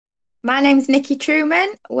My name's Nikki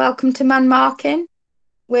Truman. Welcome to Man Marking.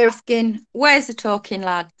 We're asking, where's the talking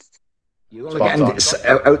lads? You only get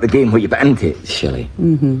into out the game what you put into it, Shelley.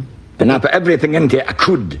 Mm-hmm. And I put everything into it I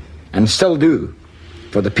could and still do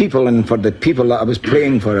for the people and for the people that I was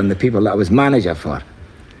playing for and the people that I was manager for.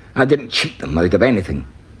 I didn't cheat them out of anything.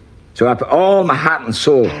 So I put all my heart and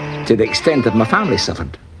soul to the extent that my family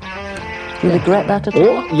suffered. You regret that at all?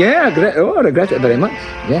 Oh, yeah, I regret it very much,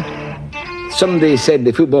 yeah. Somebody said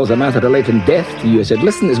the football's a matter of life and death to you. I said,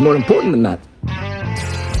 listen, it's more important than that.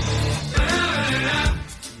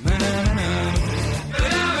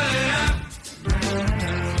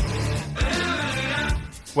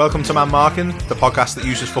 Welcome to Man Marking, the podcast that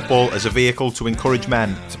uses football as a vehicle to encourage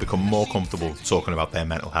men to become more comfortable talking about their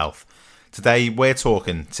mental health. Today, we're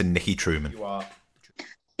talking to Nikki Truman.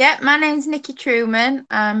 Yeah, my name's Nikki Truman.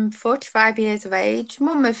 I'm 45 years of age,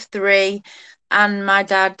 mum of 3, and my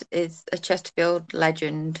dad is a Chesterfield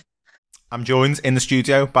legend. I'm joined in the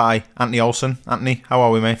studio by Anthony Olsen. Anthony, how are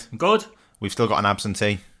we, mate? Good. We've still got an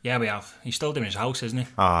absentee. Yeah, we have. He's still doing his house, isn't he?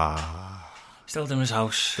 Still doing his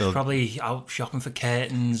house. Probably out shopping for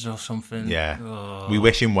curtains or something. Yeah. Oh. We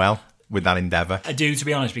wish him well with that endeavour. I do, to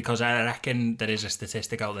be honest, because I reckon there is a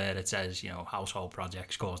statistic out there that says, household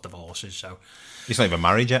projects cause divorces, so... He's not even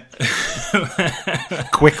married yet.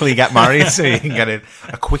 Quickly get married so you can get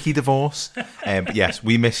a quickie divorce. But yes,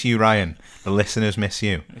 we miss you, Ryan. The listeners miss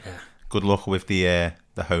you. Yeah. Good luck with the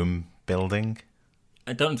home building.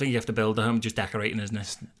 I don't think you have to build a home, just decorating, isn't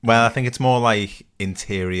it? Well, I think it's more like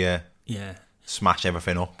interior... Yeah. Smash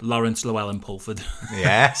everything up. Lawrence Llewellyn Pulford.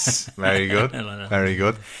 Yes, very good. Very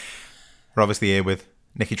good. We're obviously here with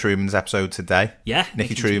Nikki Truman's episode today. Yeah.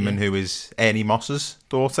 Nikki Truman, who is Ernie Moss's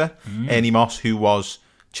daughter. Mm. Ernie Moss, who was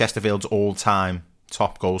Chesterfield's all-time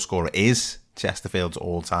top goal scorer, is Chesterfield's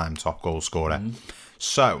all-time top goal scorer. Mm.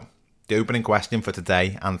 So, the opening question for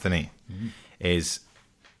today, Anthony, is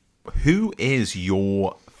who is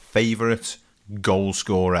your favourite goal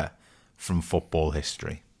scorer from football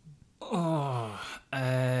history?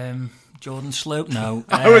 Jordan Slope? No.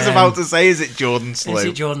 I was about to say, is it Jordan Slope? Is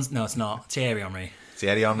it Jordan? No, it's not. Thierry Henry.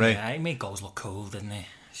 Thierry Henry? Yeah, he made goals look cool, didn't he?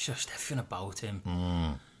 It's just everything about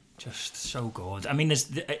him. Just so good. I mean,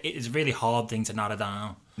 it's a really hard thing to narrow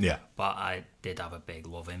down. Yeah. But I did have a big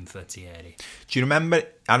love in for Thierry. Do you remember?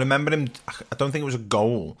 I remember him, I don't think it was a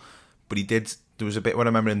goal, but he did. There was a bit where I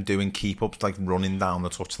remember him doing keep-ups, like running down the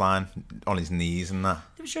touchline on his knees and that.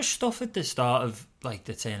 There was just stuff at the start of like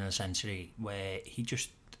the turn of the century where he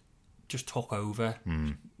just took over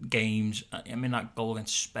games. I mean, that goal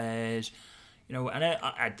against Spurs, and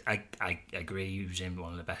I agree he was in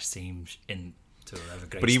one of the best teams in to have a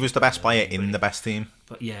great. But he was the best player in the best team.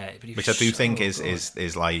 But yeah, which I do think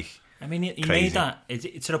is like. I mean, he crazy. made that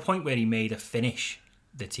to the point where he made a finish.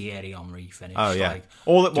 The Thierry Henry finish. Oh yeah! Like,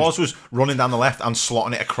 all it was running down the left and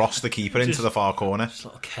slotting it across the keeper into the far corner. Just a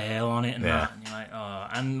little curl on it and that. And you're like, oh,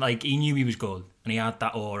 and like he knew he was good and he had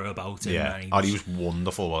that aura about him. Yeah, and he was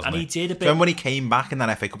wonderful, wasn't he? And he did a bit. Then when he came back in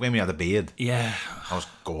that FA Cup game, he had a beard. Yeah, that was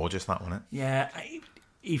gorgeous. That, wasn't it? Yeah,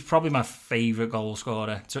 he's probably my favourite goal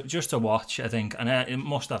scorer. Just to watch, I think, and it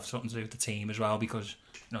must have something to do with the team as well because.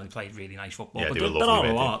 They played really nice football. Yeah, but they were there lovely,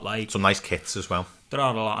 are a lot. Like, some nice kits as well. There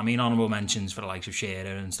are a lot. I mean, honourable mentions for the likes of Shearer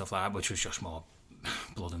and stuff like that, which was just more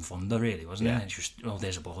blood and thunder, really, wasn't it? It's just,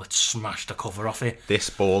 there's a ball. Let's smash the cover off it. This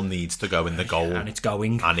ball needs to go in the goal. And it's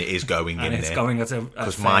going. And it is going in there. And it's going at a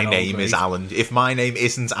because my name is Alan. If my name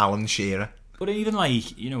isn't Alan Shearer. But even like,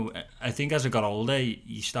 I think as I got older,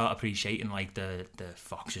 you start appreciating like the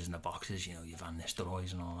foxes and the boxes, your Van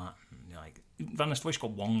Nistelrooys and all that. Like Van Nistelrooy's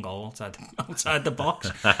got one goal outside the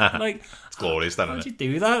box. Like it's glorious, then. How did you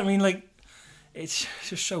do that? I mean, like it's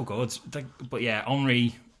just so good. Like, but yeah,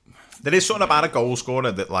 Henry. There is something about a goal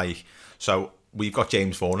scorer that like. So we've got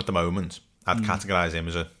James Vaughan at the moment. I'd categorise him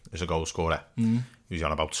as a goal scorer. He's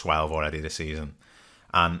on about 12 already this season,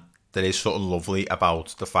 and there is something lovely about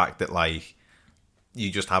the fact that like. You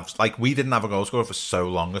just have like we didn't have a goal scorer for so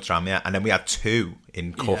long at Tranmere, and then we had 2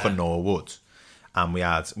 in Clough and Norwood, and we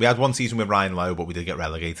had one season with Ryan Lowe, but we did get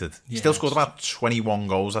relegated. He still scored about 21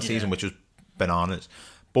 goals that season, which was bananas.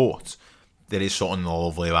 But there is something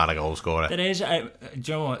lovely about a goal scorer. There is. Do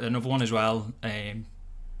you know what? Another one as well.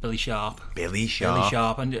 Billy Sharp. Billy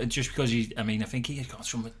Sharp, and just because I think he got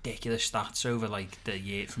some ridiculous stats over like the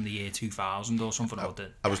year from the year 2000 or something.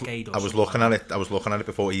 I was looking at it. I was looking at it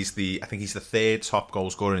before. I think he's the 3rd top goal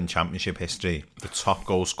scorer in Championship history, the top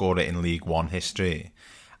goal scorer in League One history,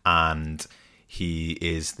 and he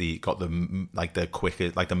is got the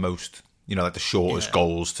quickest, like the most, like the shortest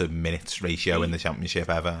goals to minutes ratio in the Championship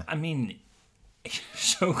ever. I mean.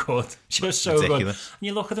 So good, just so ridiculous. good. And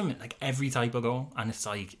you look at them like every type of goal, and it's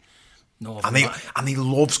like Northern And they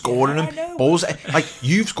love scoring Yeah, them. I know. Balls, like,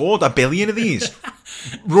 you've scored 1 billion of these.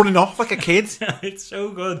 Running off like a kid. It's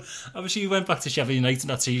so good. Obviously, he went back to Sheffield United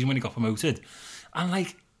that season when he got promoted, and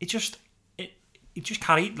like it just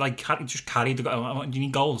carried the. Do you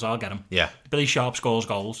need goals? I'll get them. Yeah. Billy Sharp scores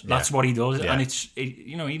goals. That's what he does, Yeah. and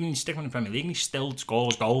even he's sticking in the Premier League, and he still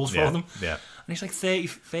scores goals for them. Yeah. And he's like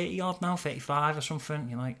 30 odd now, 35 or something.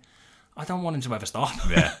 You're like, I don't want him to ever stop.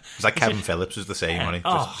 Yeah. It's like Kevin Phillips was the same, wasn't he?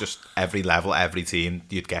 Oh. Just every level, every team,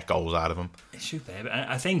 you'd get goals out of him. It's superb.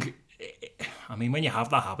 I think. I mean, when you have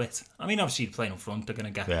that habit, I mean, obviously playing up front, they're gonna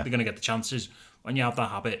get the chances. When you have that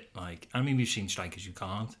habit, like, I mean, we've seen strikers who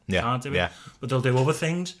can't do it, but they'll do other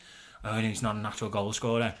things. Oh, and he's not a natural goal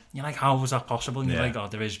scorer. You're like, how was that possible? And you're like, oh,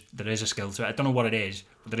 there is a skill to it. I don't know what it is,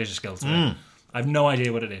 but there is a skill to it. I have no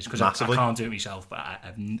idea what it is because I can't do it myself, but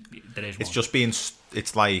there is one. It's just being.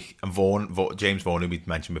 It's like James Vaughan, who we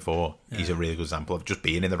mentioned before. He's a really good example of just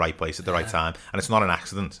being in the right place at the right time, and it's not an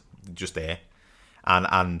accident. Just there,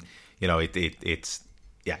 and you know it's.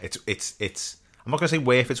 I'm not going to say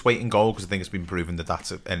worth its weight in gold because I think it's been proven that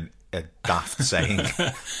that's a daft saying,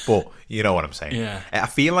 but you know what I'm saying. Yeah. I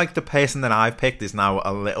feel like the person that I've picked is now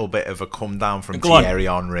a little bit of a come down from Thierry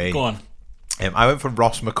Henry. Go on. I went for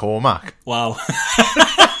Ross McCormack. Wow.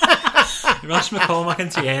 Ross McCormack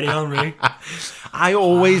and Thierry Henry. I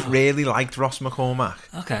always really liked Ross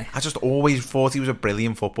McCormack. Okay. I just always thought he was a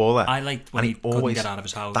brilliant footballer. I liked when he couldn't get out of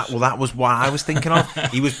his house. That was what I was thinking of.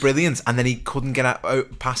 He was brilliant, and then he couldn't get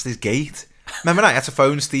out past his gate. Remember that? I had to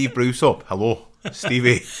phone Steve Bruce up. Hello,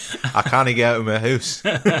 Stevie. I can't get out of my house.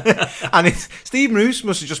 And Steve Bruce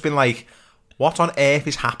must have just been like, what on earth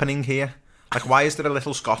is happening here? Like, why is there a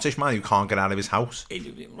little Scottish man who can't get out of his house?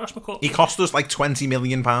 Ross McCormack. He cost us like £20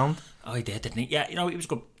 million. Oh, he did, didn't he? Yeah, you know, he was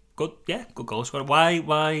good goal scorer. Why?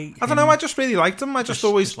 I don't know, I just really liked him. I just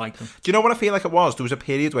always liked him. Do you know what I feel like it was? There was a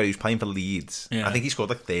period where he was playing for Leeds. Yeah. I think he scored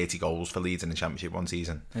like 30 goals for Leeds in the Championship one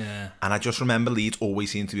season. Yeah. And I just remember Leeds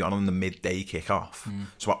always seemed to be on the midday kickoff.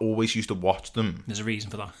 So I always used to watch them. There's a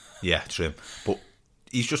reason for that. Yeah, true. But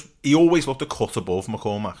he always looked a cut above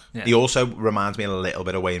McCormack. Yeah. He also reminds me a little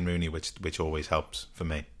bit of Wayne Rooney, which always helps for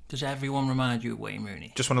me. Does everyone remind you of Wayne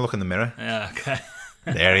Rooney? Just when I look in the mirror. Yeah, okay.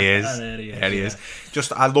 There he is. There he is.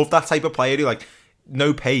 Just, I love that type of player who, like,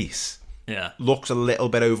 no pace. Yeah. Looks a little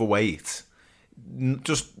bit overweight.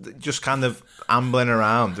 Just kind of ambling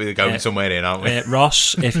around. We're going somewhere in, aren't we?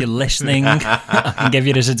 Ross, if you're listening, I can give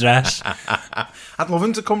you his address. I'd love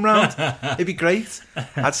him to come round. It'd be great.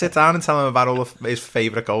 I'd sit down and tell him about all of his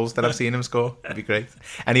favourite goals that I've seen him score. It'd be great.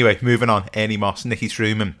 Anyway, moving on. Ernie Moss, Nicky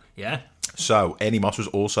Truman. Yeah. So, Ernie Moss was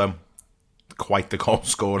also quite the goal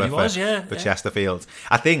scorer for Chesterfield.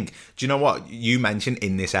 I think, do you know what you mentioned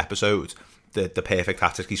in this episode? The perfect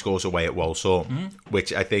hat-trick he scores away at Walsall,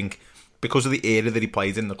 which I think, because of the era that he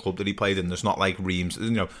played in, the club that he played in, there's not like reams,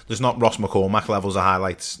 there's not Ross McCormack levels of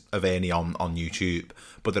highlights of Ernie on YouTube,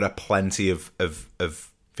 but there are plenty of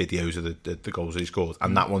videos of the goals that he scored,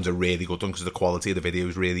 and that one's a really good one because the quality of the video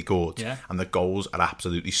is really good, and the goals are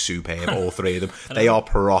absolutely superb, all three of them. They are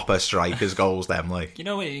proper strikers' goals, them, like. You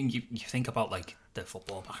know, you think about like the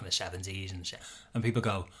football back in the 70s and people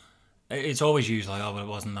go, it's always used like, oh, but it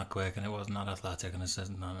wasn't that quick and it wasn't that athletic and it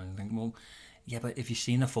doesn't that, and I think, well, yeah, but if you've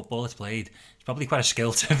seen the football it's played, it's probably quite a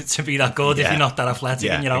skill to be that good if you're not that athletic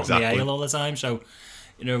and you're out in the aisle all the time. So,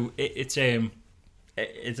 you know, it's a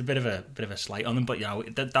bit of a slight on them, but you know,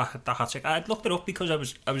 that hat-trick, I looked it up because I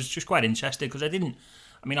was just quite interested because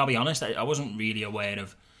I'll be honest, I wasn't really aware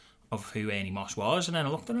of who Ernie Moss was, and then I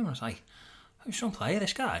looked at him and I was like, who's some player,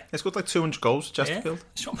 this guy? It's got like 200 goals at Chesterfield.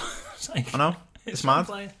 Yeah, I know, it's mad.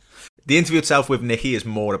 Player. The interview itself with Nicky is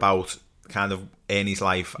more about kind of Ernie's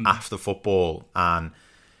life after football and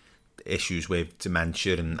issues with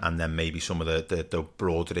dementia and then maybe some of the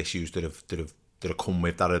broader issues that have come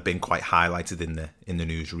with that have been quite highlighted in the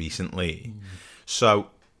news recently. So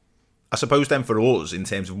I suppose then for us, in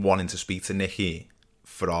terms of wanting to speak to Nicky,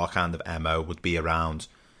 for our kind of MO would be around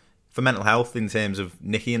for mental health in terms of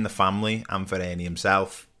Nicky and the family, and for Ernie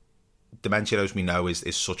himself. Dementia, as we know, is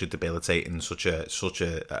such a debilitating, such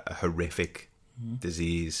a horrific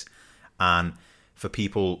disease, and for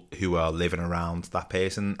people who are living around that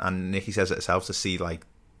person, and Nicky says it herself, to see like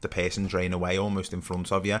the person drain away almost in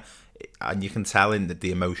front of you, and you can tell in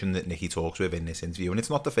the emotion that Nicky talks with in this interview, and it's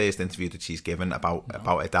not the first interview that she's given about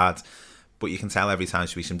her dad, but you can tell every time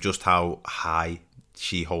she speaks him just how high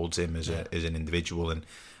she holds him as an individual, and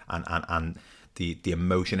the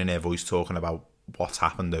emotion in her voice talking about what's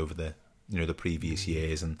happened over the previous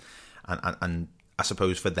years, and I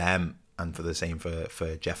suppose for them, and for the same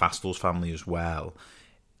for Jeff Astel's family as well,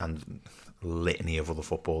 and litany of other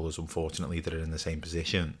footballers, unfortunately, that are in the same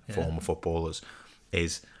position, former footballers,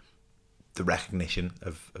 is the recognition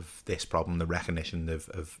of this problem, the recognition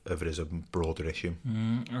of it as a broader issue.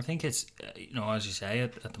 I think it's, as you say,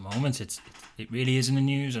 at the moment, it really is in the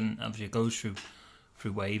news, and obviously it goes through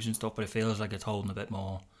waves and stuff, but it feels like it's holding a bit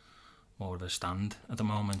more of a stand at the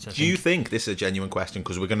moment. Do you think this is a genuine question?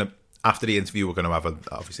 Because we're going to, after the interview, we're going to have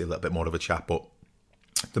obviously a little bit more of a chat, but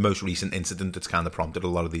the most recent incident that's kind of prompted a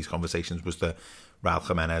lot of these conversations was the Raul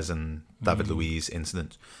Jimenez and David Luiz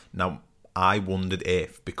incident. Now, I wondered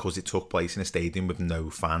if, because it took place in a stadium with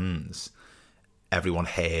no fans, everyone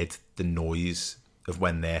heard the noise of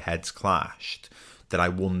when their heads clashed, that I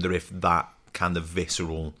wonder if that kind of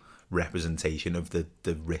visceral representation of the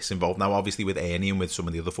risks involved. Now, obviously, with Ernie and with some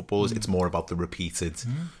of the other footballers, it's more about the repeated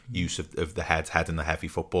use of the head and the heavy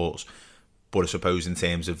footballs. But I suppose in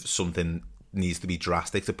terms of something needs to be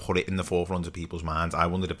drastic to put it in the forefront of people's minds, I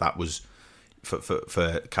wondered if that was,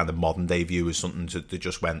 for kind of modern day viewers, something that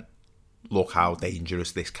just went, look how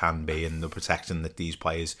dangerous this can be, and the protection that these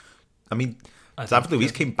players... I mean, David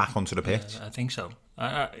Luiz came back onto the pitch. I think so.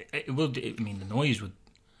 It will. I mean, the noise would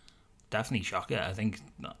definitely shock you. I think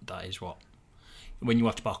that is what... When you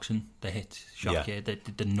watch boxing, the hits shock you.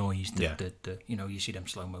 The noise, you see them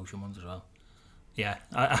slow motion ones as well. Yeah,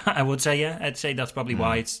 I would say, I'd say that's probably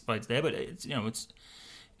why it's there, but it's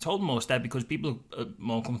holding more step because people are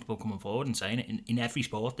more comfortable coming forward and saying it in every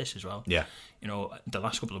sport, this as well. Yeah. The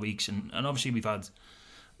last couple of weeks, and obviously we've had,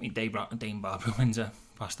 Dane Barber-Windsor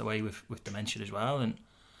passed away with dementia as well, and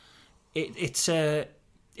it's a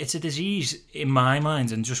disease in my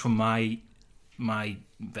mind, and just from my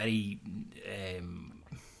very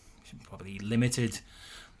probably limited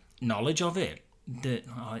knowledge of it, that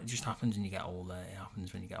it just happens when you get older. It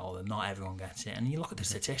happens when you get older. Not everyone gets it, and you look at the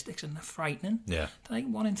statistics, and they're frightening. Yeah, they're like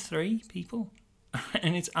 1 in 3 people,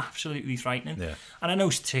 and it's absolutely frightening. Yeah, and I know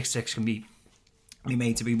statistics can be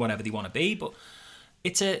made to be whatever they want to be, but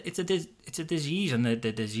it's a disease, and the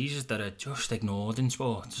diseases that are just ignored in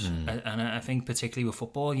sports. And I think particularly with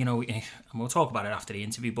football, and we'll talk about it after the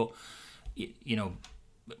interview, but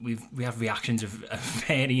we have reactions of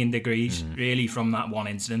varying degrees really from that one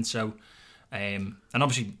incident. So. And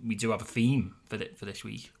obviously we do have a theme for this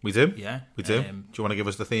week. We do? Yeah. We do. Do you want to give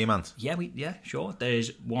us the theme, Ant? Yeah, sure.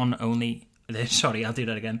 There's sorry, I'll do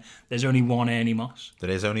that again. There's only one Ernie Moss. There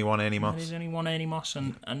is only one Ernie Moss. There is only one Ernie Moss,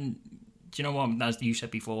 and do you know what? As you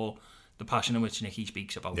said before, the passion in which Nicky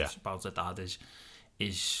speaks about her dad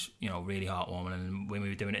is really heartwarming. And when we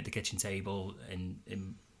were doing it at the kitchen table, and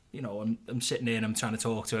I'm sitting there and I'm trying to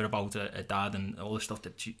talk to her about her dad and all the stuff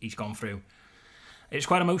that he's gone through. It's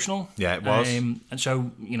quite emotional. Yeah, it was. And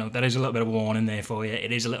so, there is a little bit of a warning there for you.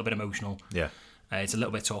 It is a little bit emotional. Yeah. It's a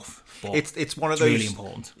little bit tough, but it's one of those, really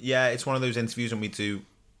important. Yeah, it's one of those interviews, and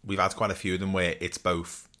we've had quite a few of them where it's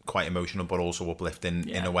both quite emotional but also uplifting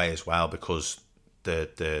in a way as well, because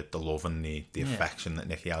the love and the affection that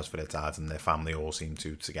Nicky has for her dad and their family all seem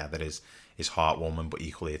to together is heartwarming, but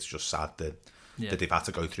equally it's just sad that they've had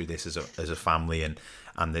to go through this as a family, and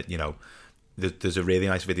that there's a really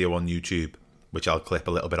nice video on YouTube, which I'll clip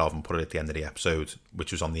a little bit of and put it at the end of the episode,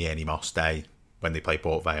 which was on the Ernie Moss day when they play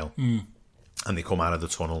Port Vale. And they come out of the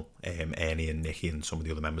tunnel, Ernie and Nicky and some of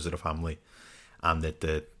the other members of the family, and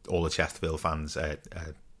all the Chesterfield fans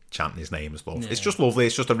chanting his name as love. Yeah. It's just lovely.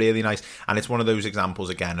 It's just a really nice, and it's one of those examples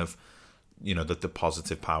again of the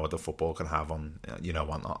positive power that football can have on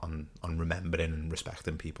on remembering and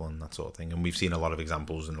respecting people and that sort of thing. And we've seen a lot of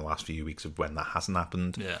examples in the last few weeks of when that hasn't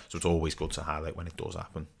happened. Yeah. So it's always good to highlight when it does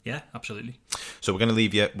happen. Yeah, absolutely. So we're going to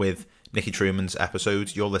leave you with Nicky Truman's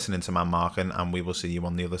episode. You're listening to Man Marking, and we will see you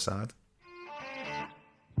on the other side.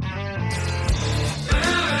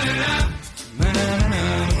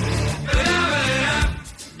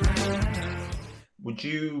 Would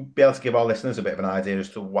you be able to give our listeners a bit of an idea as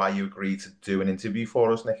to why you agreed to do an interview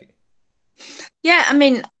for us, Nicky? Yeah, I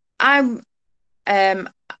mean, I'm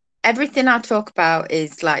everything I talk about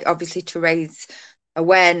is obviously to raise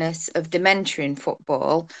awareness of dementia in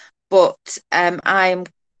football, but I'm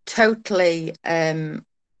totally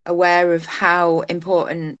aware of how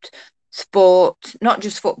important sport, not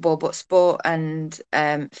just football, but sport and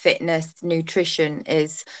fitness, nutrition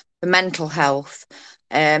is for mental health.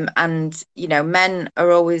 And men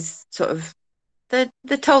are always sort of they're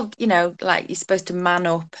told you're supposed to man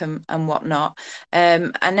up and whatnot,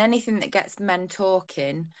 and anything that gets men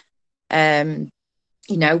talking, be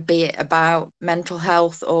it about mental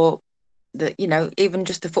health or even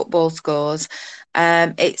just the football scores,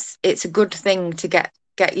 it's a good thing to get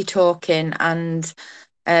you talking, and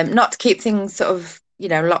not to keep things sort of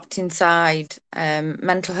locked inside.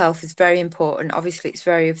 Mental health is very important. Obviously, it's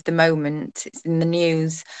very of the moment. It's in the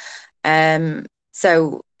news.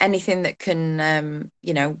 So anything that can,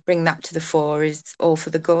 bring that to the fore is all for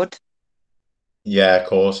the good. Yeah, of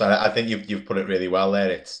course. I think you've put it really well there.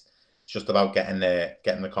 It's just about getting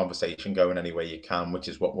the conversation going any way you can, which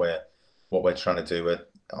is what we're trying to do with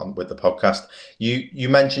the podcast. You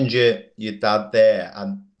mentioned your dad there,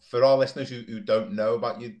 and for our listeners who don't know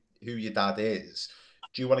about who your dad is,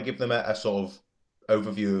 do you want to give them a sort of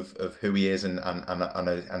overview of who he is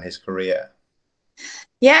and his career?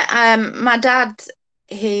 Yeah, my dad,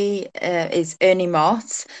 he is Ernie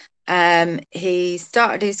Moss. He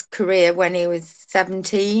started his career when he was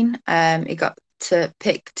 17. He got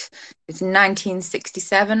picked, it was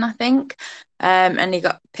 1967, I think, and he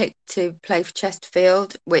got picked to play for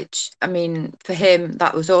Chesterfield, which, I mean, for him,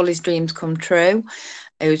 that was all his dreams come true.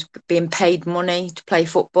 He was being paid money to play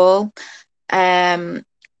football. He's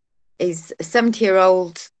a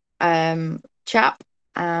 70-year-old chap.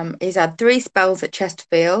 He's had 3 spells at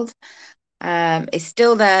Chesterfield. He's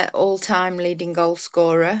still their all-time leading goal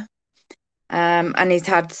scorer. And he's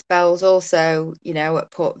had spells also,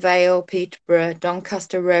 at Port Vale, Peterborough,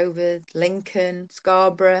 Doncaster Rovers, Lincoln,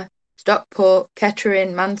 Scarborough, Stockport,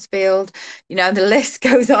 Kettering, Mansfield. The list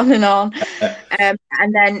goes on and on.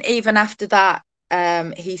 And then even after that,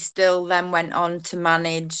 he still then went on to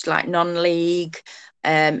manage like non-league.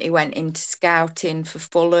 He went into scouting for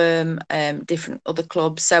Fulham, different other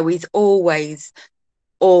clubs. So he's always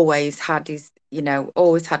had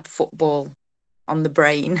always had football on the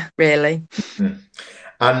brain, really.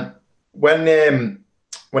 And when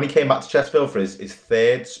he came back to Chesterfield for his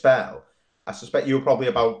 3rd spell, I suspect you were probably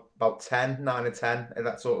about 10, 9 or 10 at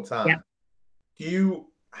that sort of time. Yeah. Do you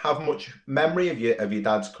have much memory of your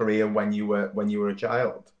dad's career when you were a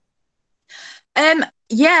child?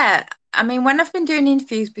 Yeah. I mean, when I've been doing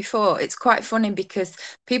interviews before, it's quite funny because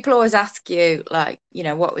people always ask you, like,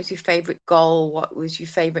 what was your favourite goal? What was your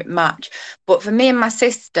favourite match? But for me and my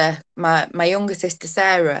sister, my younger sister,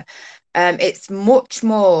 Sarah, it's much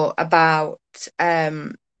more about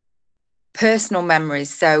personal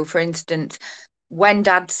memories. So, for instance, when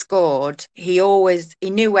Dad scored, he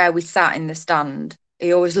knew where we sat in the stand.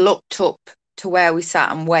 He always looked up to where we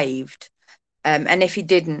sat and waved. And if he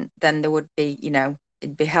didn't, then there would be,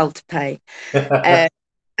 it'd be hell to pay.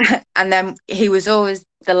 And then he was always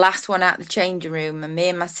the last one out the changing room, and me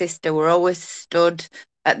and my sister were always stood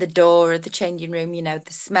at the door of the changing room, the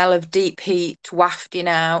smell of deep heat wafting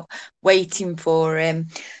out, waiting for him.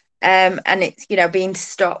 And it's, being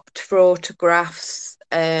stopped for autographs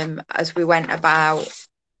as we went about,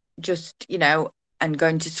 just, and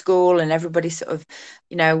going to school, and everybody sort of,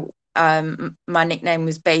 my nickname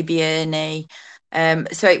was Baby Ernie.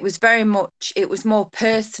 So it was more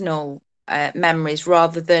personal memories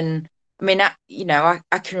rather than, I mean, I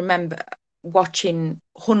can remember watching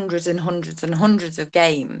hundreds and hundreds and hundreds of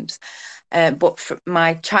games, but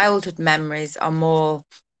my childhood memories are more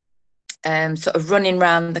sort of running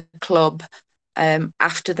around the club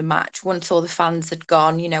after the match. Once all the fans had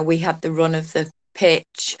gone, we had the run of the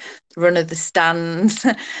pitch, the run of the stands.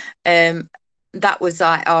 That was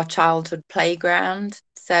like our childhood playground.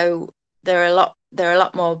 So they're a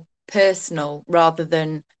lot more personal rather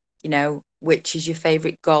than, which is your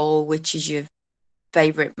favourite goal, which is your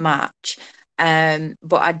favourite match.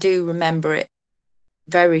 But I do remember it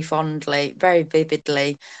very fondly, very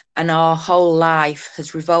vividly, and our whole life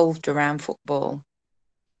has revolved around football.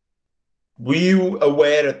 Were you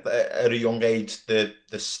aware at a young age the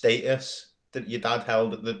status that your dad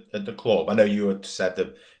held at the club? I know you had said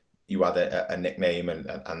that you had a nickname and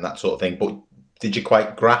that sort of thing, but did you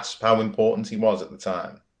quite grasp how important he was at the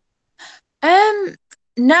time?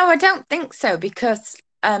 No, I don't think so, because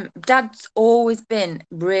Dad's always been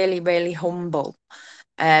really, really humble.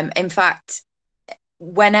 In fact,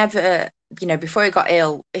 whenever, before he got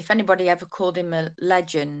ill, if anybody ever called him a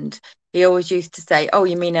legend, he always used to say, "Oh,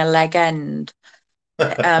 you mean a leg end?"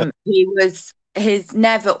 He's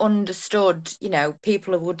never understood,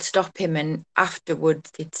 people would stop him, and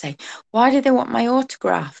afterwards he'd say, "Why do they want my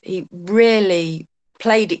autograph?" He really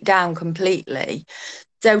played it down completely.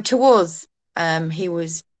 So to us, he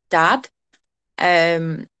was Dad,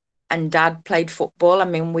 and Dad played football. I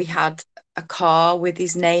mean, we had a car with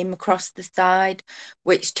his name across the side,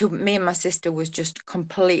 which to me and my sister was just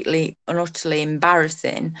completely and utterly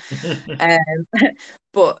embarrassing.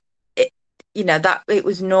 But that it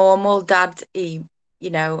was normal. Dad, he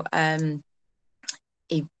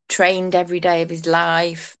trained every day of his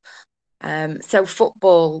life. So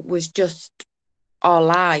football was just our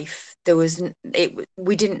life.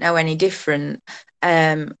 We didn't know any different.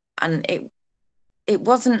 And it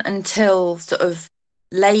wasn't until sort of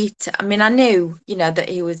later. I mean, I knew, that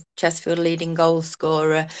he was Chesterfield leading goal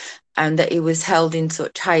scorer and that he was held in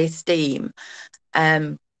such high esteem.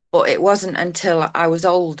 But it wasn't until I was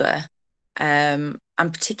older, and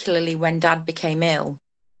particularly when Dad became ill,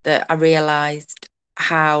 that I realised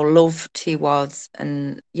how loved he was,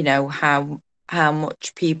 and how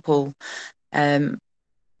much people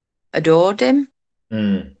adored him.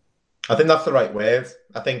 I think that's the right word.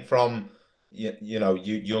 I think from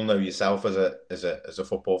you'll know yourself as a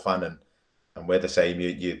football fan, and we're the same.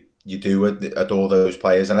 You do adore those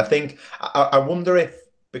players, and I think I wonder if,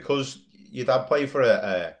 because your dad played for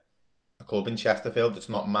a club in Chesterfield that's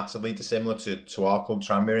not massively dissimilar to our club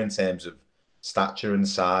Tranmere in terms of stature and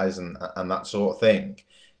size and that sort of thing.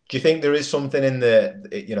 Do you think there is something in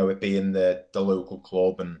it being the local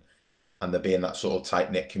club and there being that sort of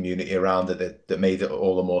tight-knit community around it that made it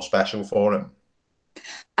all the more special for him?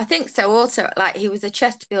 I think so. Also, like, he was a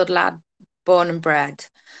Chesterfield lad, born and bred.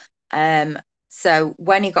 So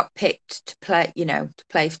when he got picked to play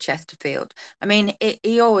for Chesterfield, I mean,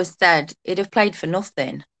 he always said he'd have played for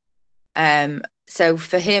nothing. So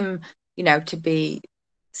for him, to be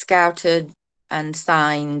scouted and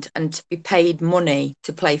signed and to be paid money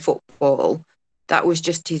to play football, that was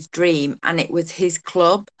just his dream. And it was his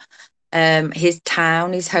club, his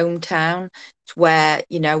town, his hometown. It's where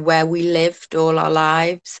we lived all our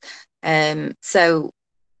lives. So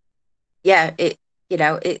yeah, it's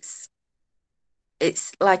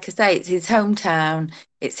like I say, it's his hometown,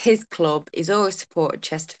 it's his club. He's always supported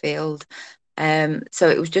Chesterfield. So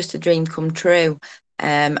it was just a dream come true.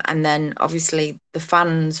 And then obviously the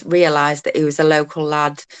fans realised that he was a local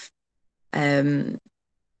lad, and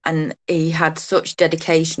he had such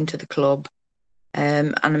dedication to the club.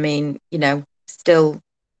 And I mean, still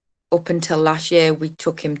up until last year, we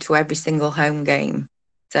took him to every single home game.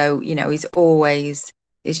 So,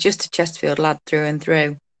 he's just a Chesterfield lad through and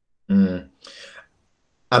through. And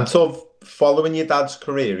sort of following your dad's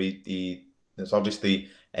career, he has obviously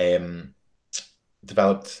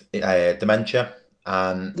developed dementia,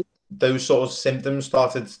 and those sort of symptoms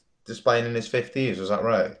started displaying in his 50s. Is that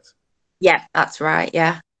right? Yeah, that's right.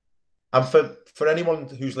 Yeah. And for anyone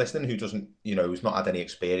who's listening who doesn't, who's not had any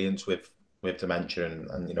experience with dementia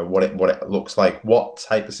and what it looks like, what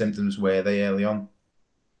type of symptoms were they early on?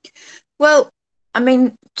 Well, I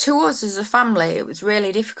mean, to us as a family, it was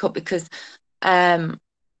really difficult because I've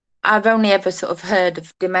only ever sort of heard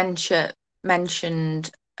of dementia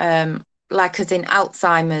mentioned, like as in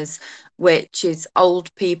Alzheimer's, which is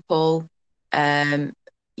old people,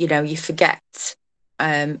 you forget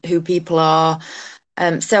who people are.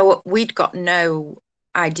 So we'd got no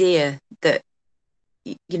idea that,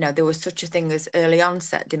 there was such a thing as early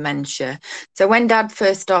onset dementia. So when Dad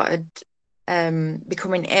first started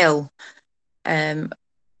becoming ill,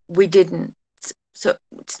 we didn't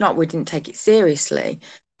take it seriously.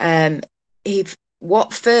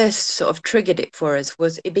 What first sort of triggered it for us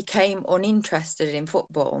was he became uninterested in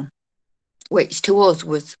football, which to us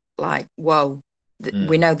was like, whoa,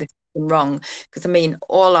 we know there's something wrong. Because I mean,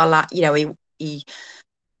 all our life, he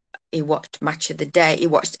watched Match of the Day. He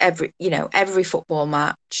watched every football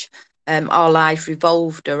match. Our life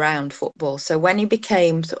revolved around football. So when he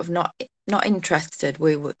became sort of not interested,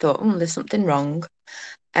 we thought, there's something wrong.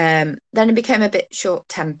 Then he became a bit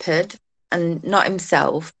short-tempered and not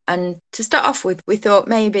himself. And to start off with, we thought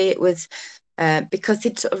maybe it was because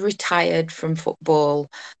he'd sort of retired from football.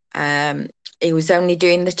 He was only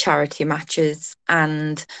doing the charity matches,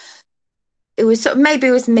 and it was sort of, maybe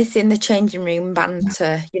he was missing the changing room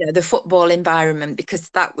banter, the football environment, because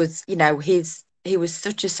that was, he was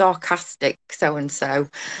such a sarcastic so-and-so.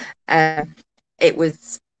 It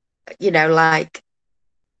was, like,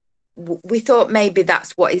 we thought maybe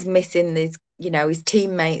that's what he's missing, his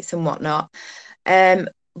teammates and whatnot.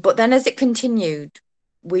 But then as it continued,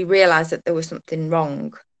 we realised that there was something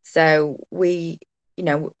wrong. So we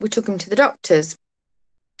took him to the doctors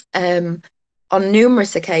on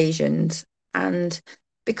numerous occasions. And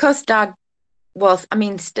because Dad was, I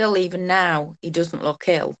mean, still even now, he doesn't look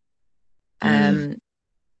ill.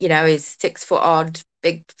 He's 6 foot odd,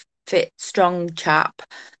 big, fit, strong chap.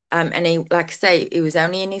 And he, like I say, he was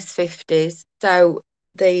only in his 50s. So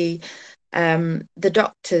the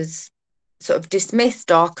doctors sort of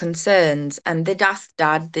dismissed our concerns, and they'd ask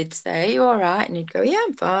Dad, they'd say, "Are you all right?" And he'd go, "Yeah,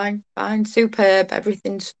 I'm fine, superb,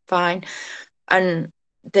 everything's fine." And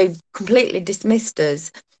they completely dismissed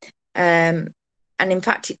us. And in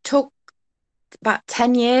fact, it took about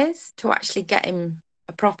 10 years to actually get him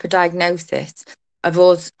a proper diagnosis of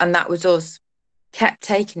us, and that was us. Kept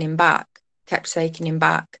taking him back,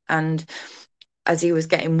 and as he was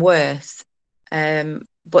getting worse,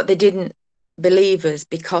 But they didn't believe us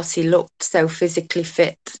because he looked so physically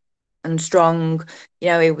fit and strong. You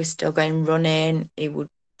know, he was still going running. He would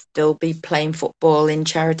still be playing football in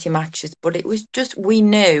charity matches. But it was just, we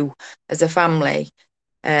knew as a family,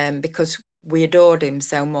 because we adored him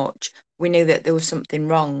so much, we knew that there was something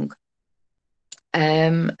wrong.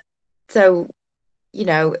 So, you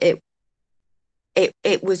know, it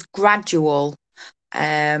was gradual,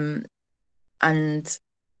 and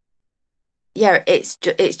yeah, it's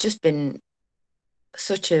just been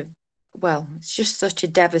such a it's just such a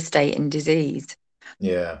devastating disease.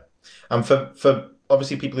 Yeah. And for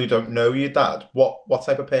obviously people who don't know your dad, what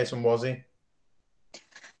type of person was he?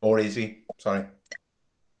 Or is he? Sorry.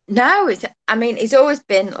 No, I mean, he's always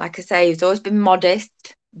been, like I say, he's always been modest,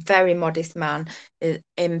 very modest man,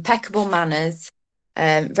 impeccable manners,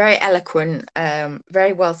 very eloquent,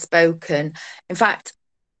 very well spoken. In fact,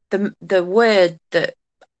 the word that,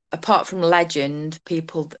 apart from legend,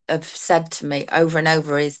 people have said to me over and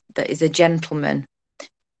over is that he's a gentleman.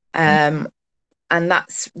 And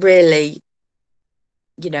that's really,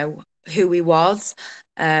 you know, who he was.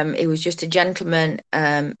 He was just a gentleman,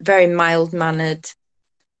 very mild mannered,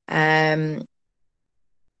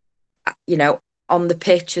 you know, on the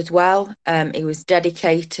pitch as well. He was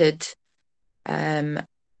dedicated to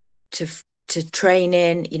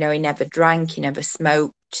training. You know, he never drank, he never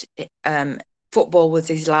smoked. Football was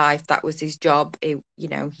his life. That was his job. You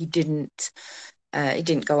know, he didn't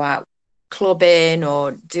go out clubbing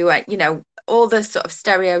or do it. You know, all the sort of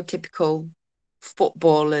stereotypical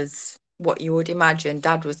footballers, what you would imagine.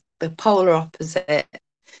 Dad was the polar opposite.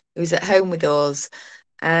 He was at home with us,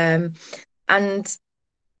 and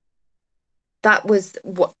that was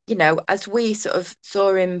what, you know, as we sort of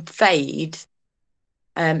saw him fade,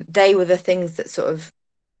 they were the things that sort of,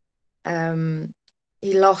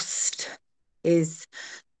 he lost his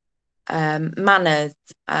manners,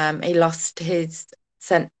 he lost his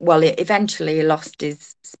eventually he lost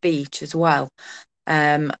his speech as well,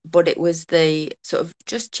 but it was the sort of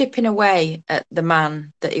just chipping away at the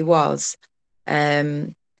man that he was,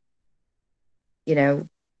 you know,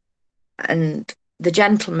 and the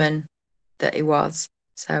gentleman that he was.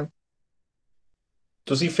 So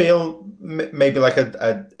Does he feel maybe like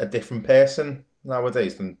a different person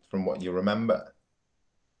nowadays than from what you remember?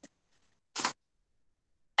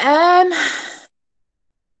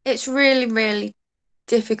 It's really, really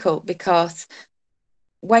difficult because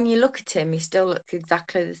when you look at him, he still looks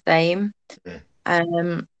exactly the same.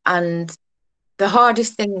 And the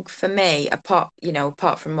hardest thing for me, apart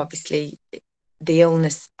from obviously the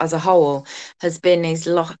illness as a whole, has been his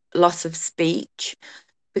loss of speech,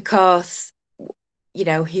 because, you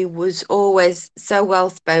know, he was always so well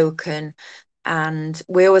spoken, and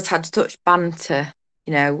we always had such banter,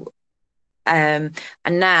 you know. And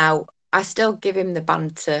now I still give him the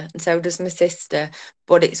banter, and so does my sister,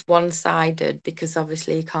 but it's one-sided because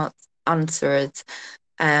obviously he can't answer us.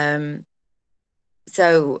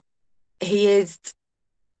 So he is,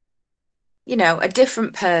 you know, a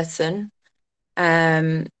different person.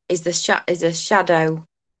 Is a shadow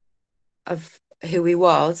of who he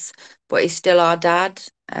was, but he's still our dad,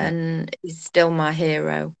 and he's still my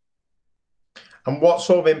hero. And what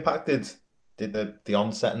sort of impact did the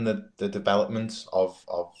onset and the development of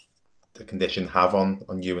the condition have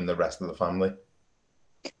on you and the rest of the family?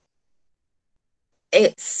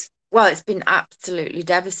 It's been absolutely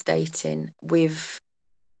devastating.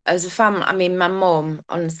 As a family, I mean, my mum,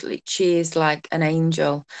 honestly, she is like an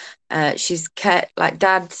angel. She's kept, like,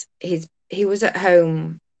 dad, he was at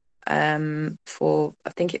home for, I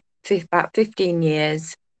think, about 15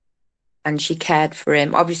 years, and she cared for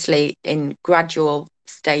him, obviously in gradual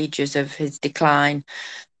stages of his decline.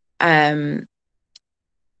 To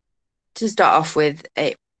start off with,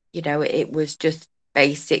 it, you know, it was just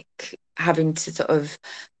basic, having to sort of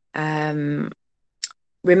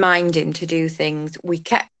remind him to do things. We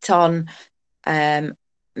kept on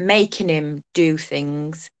making him do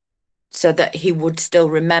things so that he would still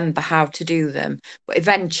remember how to do them. But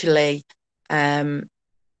eventually,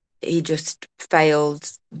 he just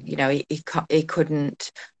failed. You know, he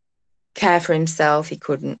couldn't care for himself. He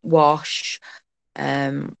couldn't wash,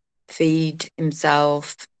 feed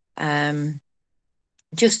himself,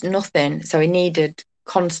 just nothing. So he needed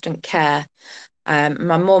constant care.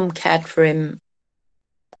 My mum cared for him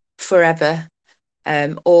forever,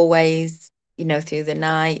 always, you know, through the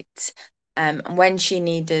night. And when she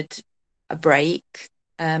needed a break,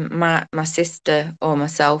 my sister or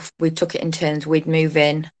myself, we took it in turns. We'd move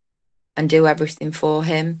in and do everything for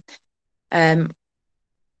him. And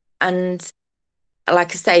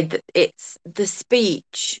like I say, it's the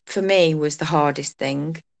speech for me was the hardest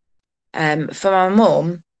thing. For my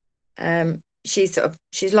mum, she's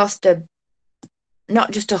lost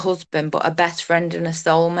not just a husband, but a best friend and a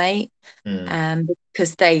soulmate.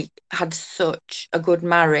 Because they had such a good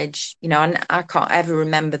marriage, and I can't ever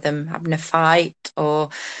remember them having a fight, or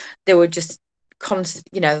they were just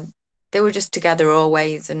they were just together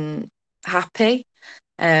always and happy.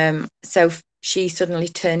 So she suddenly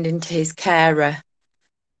turned into his carer.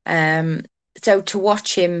 So to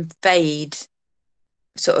watch him fade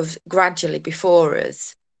sort of gradually before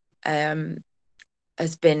us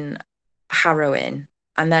has been harrowing.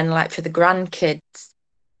 And then like for the grandkids,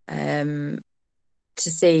 to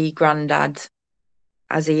see Grandad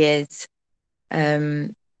as he is,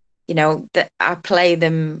 that I play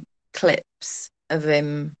them clips of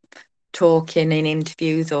him talking in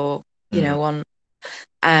interviews or on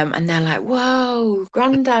and they're like, whoa,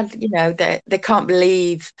 Grandad, they can't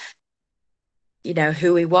believe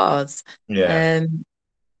who he was. But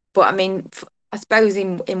I mean, I suppose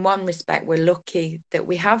in one respect we're lucky that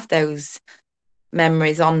we have those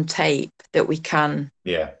memories on tape that we can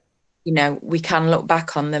we can look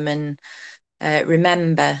back on them and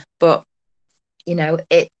remember. But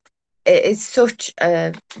it is such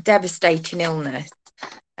a devastating illness,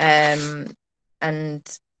 and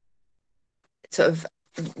sort of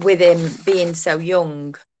with him being so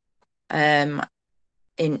young, in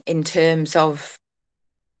terms of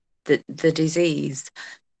the disease,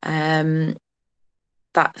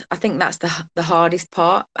 that I think that's the hardest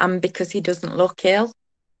part, and because he doesn't look ill.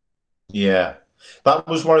 Yeah, that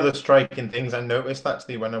was one of the striking things I noticed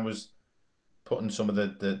actually when I was putting some of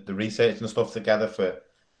the research and stuff together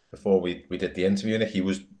before we did the interview. And he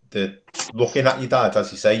was looking at your dad,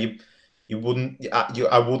 as you say, I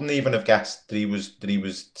wouldn't even have guessed that he was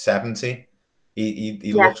 70.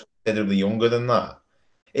 He looks considerably younger than that.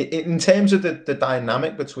 In terms of the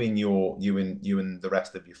dynamic between you and the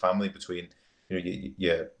rest of your family, between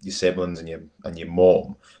your siblings and your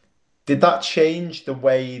mom, did that change the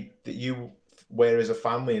way that you were as a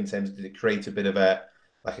family in terms of, did it create a bit of a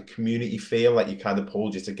community feel, like you kind of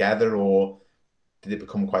pulled you together, or did it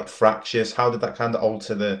become quite fractious? How did that kind of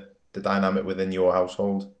alter the dynamic within your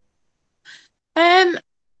household?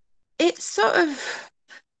 It's sort of,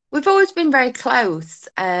 we've always been very close,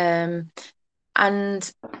 and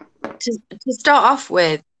to start off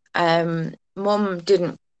with, Mum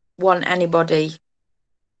didn't want anybody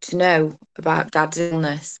to know about Dad's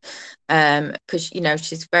illness, because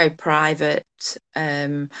she's very private.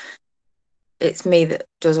 It's me that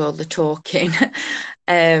does all the talking.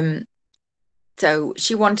 So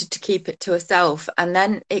she wanted to keep it to herself, and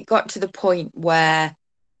then it got to the point where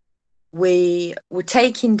we were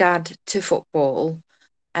taking Dad to football,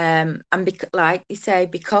 and like you say,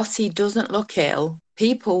 because he doesn't look ill,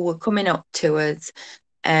 people were coming up to us,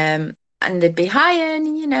 and they'd be hi,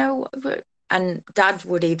 and Dad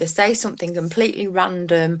would either say something completely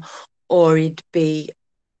random, or he'd be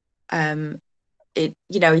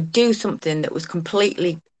he'd do something that was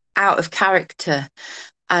completely out of character,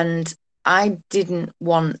 and I didn't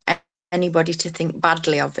want anybody to think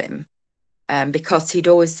badly of him, because he's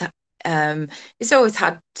always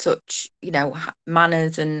had such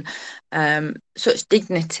manners and such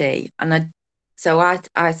dignity, and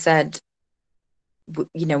I said,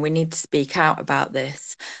 we need to speak out about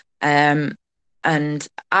this, and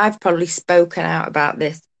I've probably spoken out about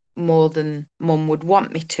this more than Mum would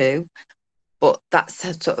want me to, but that's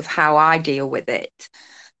sort of how I deal with it.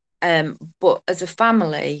 But as a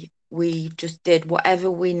family, we just did whatever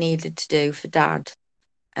we needed to do for Dad.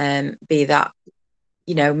 Be that,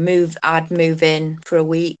 I'd move in for a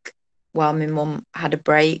week while my mum had a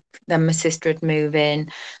break. Then my sister would move in.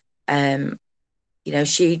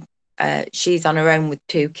 She's on her own with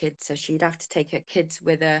 2 kids, so she'd have to take her kids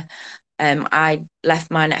with her. I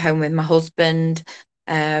left mine at home with my husband.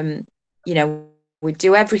 We'd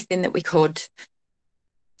do everything that we could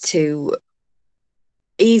to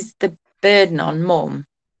ease the burden on Mum,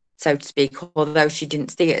 so to speak, although she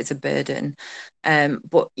didn't see it as a burden.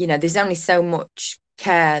 But there's only so much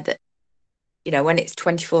care that when it's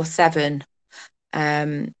 24/7,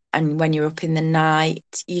 and when you're up in the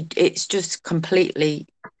night, it's just completely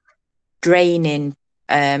draining,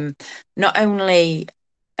 not only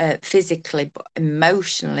physically but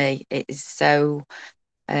emotionally. It is so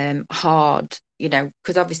hard,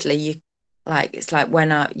 because obviously it's like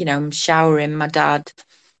when I'm showering my dad,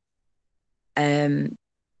 it's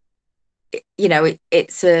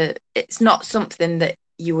not something that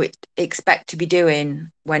you would expect to be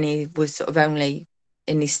doing when he was sort of only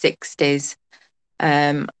in his 60s.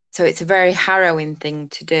 So it's a very harrowing thing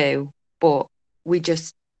to do, but we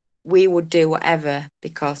would do whatever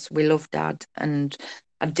because we love Dad, and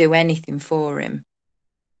I'd do anything for him.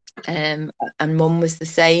 And Mum was the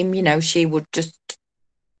same. You know, she would just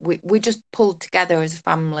we just pulled together as a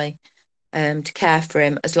family to care for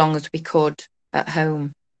him as long as we could at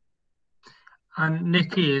home. And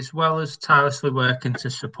Nikki, as well as tirelessly working to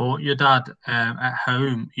support your dad at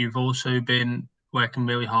home, you've also been working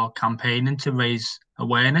really hard campaigning to raise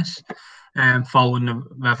awareness following the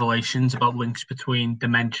revelations about links between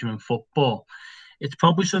dementia and football. It's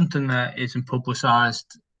probably something that isn't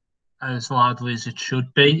publicised as loudly as it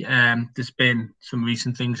should be. There's been some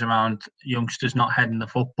recent things around youngsters not heading the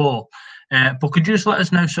football. But could you just let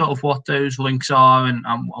us know sort of what those links are and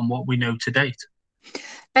what we know to date?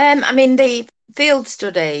 I mean, the field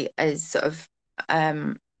study is sort of,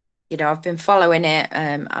 you know, I've been following it.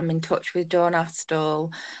 I'm in touch with Dawn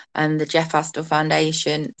Astle and the Jeff Astle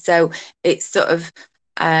Foundation. So it's sort of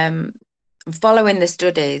following the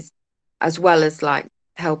studies as well as like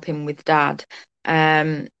helping with Dad.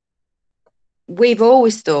 We've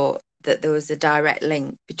always thought that there was a direct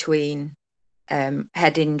link between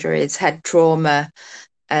head injuries, head trauma,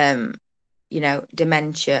 you know,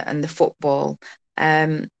 dementia and the football.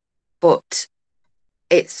 But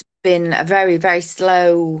it's been a very, very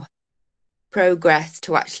slow progress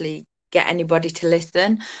to actually get anybody to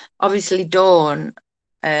listen. Obviously, Dawn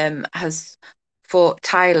has fought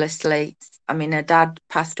tirelessly. I mean, her dad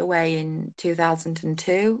passed away in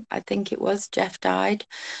 2002, I think it was. Jeff died.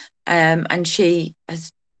 And she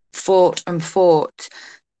has fought and fought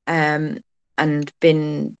and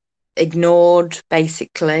been ignored,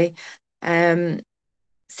 basically.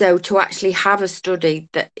 So to actually have a study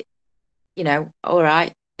that, you know, all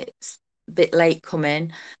right, it's a bit late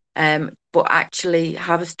coming, but actually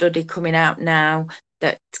have a study coming out now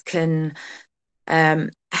that can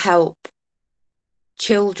help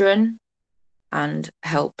children and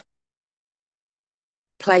help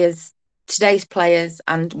players, today's players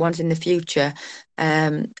and ones in the future,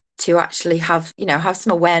 to actually have, you know, have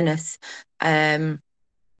some awareness and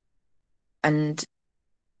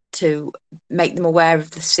to make them aware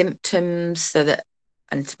of the symptoms so that,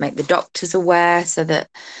 and to make the doctors aware so that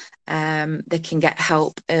they can get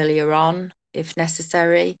help earlier on if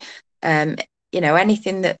necessary. You know,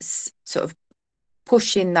 anything that's sort of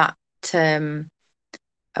pushing that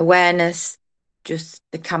awareness, just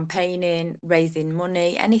the campaigning, raising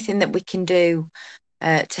money, anything that we can do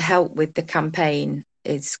to help with the campaign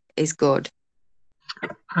is good.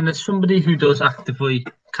 And as somebody who does actively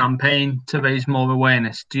campaign to raise more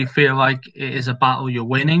awareness, do you feel like it is a battle you're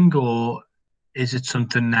winning, or is it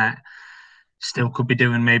something that still could be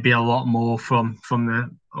doing maybe a lot more from the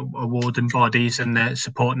awarding bodies and the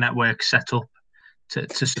support network set up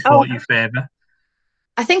to support you further?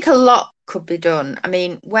 I think a lot could be done. I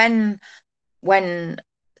mean, when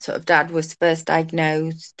sort of Dad was first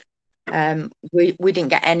diagnosed, we didn't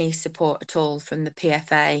get any support at all from the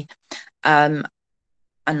PFA,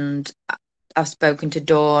 and I've spoken to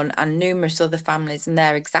Dawn and numerous other families, and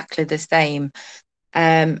they're exactly the same.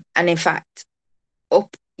 And in fact,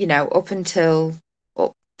 up to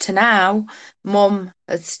now, Mum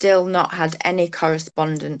has still not had any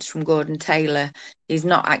correspondence from Gordon Taylor. He's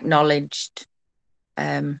not acknowledged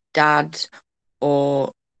Dad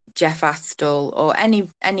or Jeff Astle or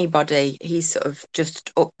anybody. He's sort of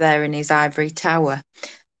just up there in his ivory tower.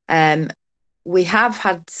 We have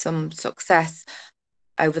had some success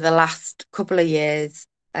over the last couple of years,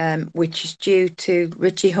 which is due to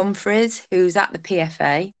Richie Humphries, who's at the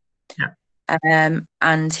PFA. Yeah.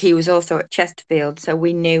 And he was also at Chesterfield, so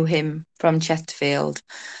we knew him from Chesterfield.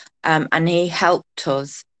 And he helped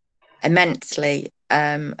us immensely.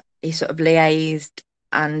 He sort of liaised,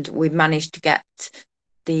 and we managed to get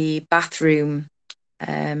the bathroom,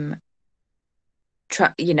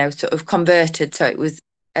 sort of converted so it was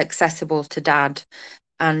accessible to Dad,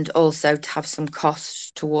 and also to have some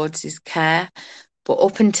costs towards his care. But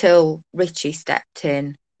up until Richie stepped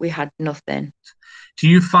in, we had nothing. Do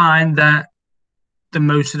you find that the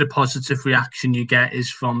most of the positive reaction you get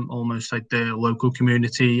is from almost like the local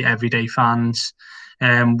community, everyday fans?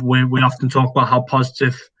 We often talk about how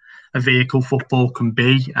positive a vehicle football can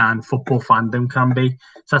be and football fandom can be.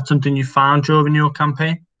 Is that something you found during your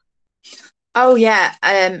campaign? Oh yeah,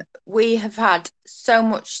 we have had so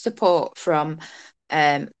much support from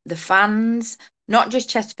the fans, not just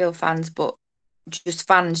Chesterfield fans, but just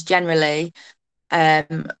fans generally,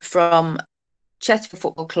 from Chesterfield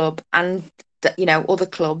Football Club and other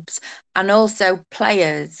clubs, and also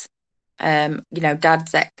players,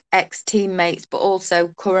 Dad's ex-teammates, but also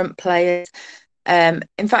current players.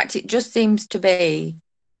 In fact, it just seems to be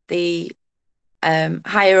the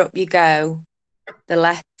higher up you go, the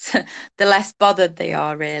less the less bothered they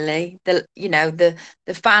are, really. The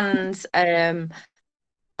fans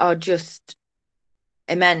are just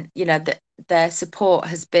immense. Their support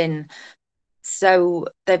has been, so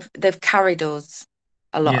they've carried us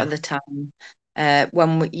a lot of the time.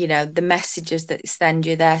 When the messages that they send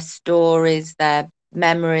you, their stories, their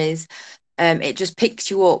memories, it just picks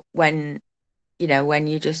you up when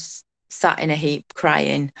you just sat in a heap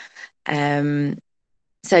crying.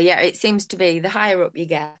 So yeah, it seems to be the higher up you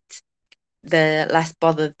get, the less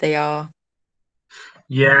bothered they are.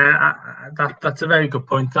 Yeah, that's a very good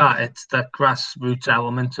point. That it's the grassroots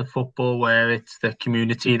element of football where it's the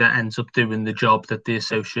community that ends up doing the job that the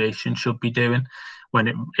association should be doing.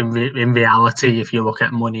 When in reality, if you look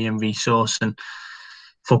at money and resource and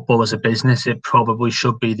football as a business, it probably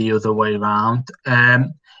should be the other way around.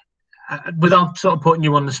 Without sort of putting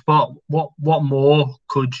you on the spot, what more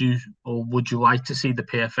could you or would you like to see the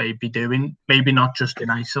PFA be doing? Maybe not just in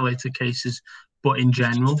isolated cases, but in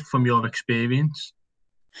general, from your experience.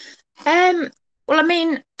 Well, I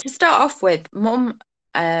mean, to start off with, Mum,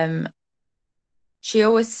 she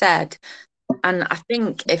always said, and I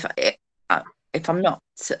think if I'm not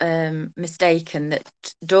mistaken, that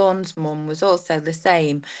Dawn's mum was also the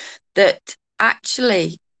same, that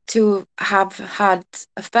actually to have had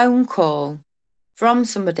a phone call from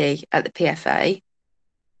somebody at the PFA,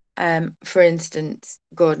 for instance,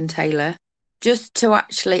 Gordon Taylor, just to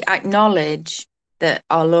actually acknowledge that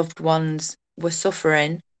our loved ones were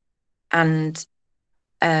suffering, and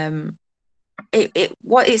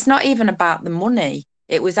it's not even about the money.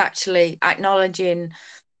 It was actually acknowledging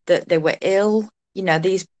that they were ill.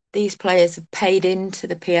 These players have paid into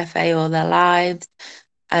the PFA all their lives,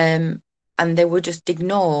 and they were just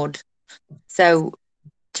ignored. So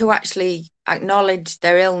to actually acknowledge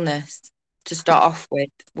their illness to start off with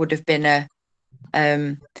would have been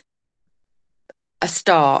a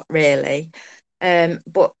start, really.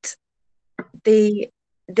 But the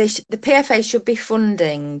PFA should be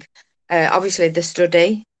funding. Obviously, the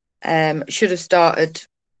study should have started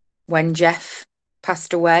when Jeff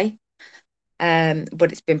passed away,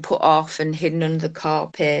 but it's been put off and hidden under the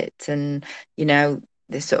carpet, and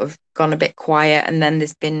they've sort of gone a bit quiet, and then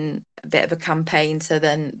there's been a bit of a campaign, so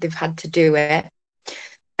then they've had to do it.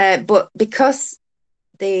 But because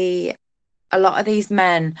a lot of these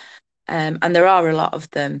men, and there are a lot of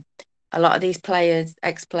them, a lot of these players,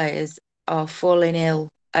 ex-players, are falling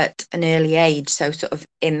ill at an early age, so sort of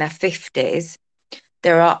in their 50s.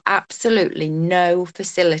 There are absolutely no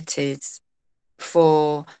facilities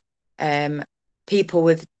for people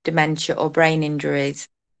with dementia or brain injuries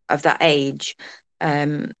of that age.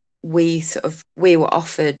 We were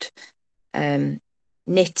offered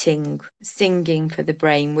knitting, singing for the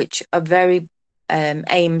brain, which are very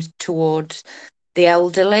aimed towards the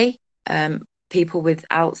elderly, people with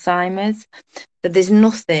Alzheimer's, but there's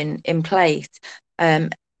nothing in place. I've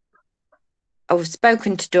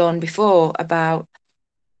spoken to Dawn before about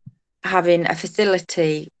having a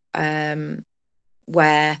facility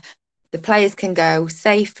where the players can go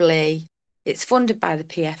safely. It's funded by the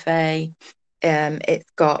PFA.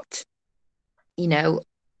 It's got,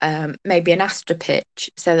 maybe an Astra pitch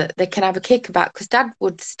so that they can have a kickabout, because Dad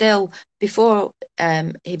would still, before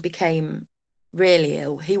he became really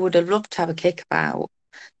ill, he would have loved to have a kickabout,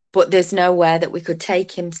 but there's nowhere that we could take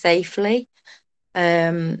him safely.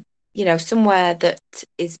 Somewhere that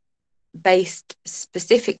is based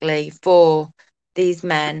specifically for these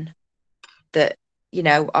men that,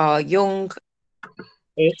 are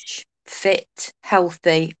young-ish, fit,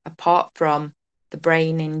 healthy, apart from the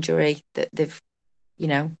brain injury that they've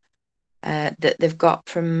got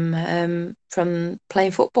from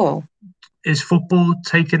playing football. Is football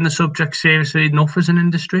taking the subject seriously enough as an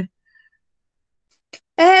industry?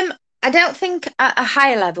 I don't think at a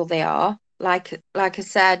higher level they are. Like I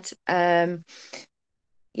said, everything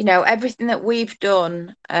that we've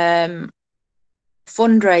done,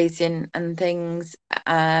 fundraising and things,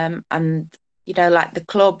 and like the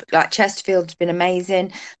club, like Chesterfield's been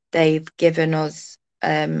amazing. They've given us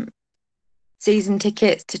season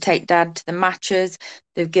tickets to take Dad to the matches.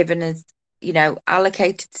 They've given us,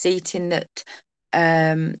 allocated seating that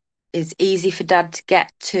is easy for Dad to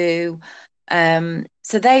get to.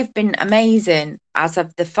 So they've been amazing, as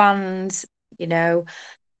have the fans,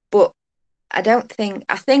 but I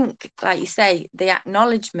think, like you say, the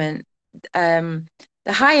acknowledgement, the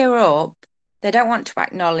higher up, they don't want to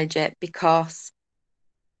acknowledge it because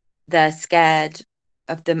they're scared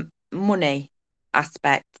of the money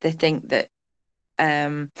aspect. They think that,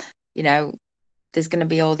 there's going to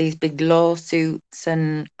be all these big lawsuits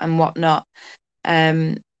and whatnot.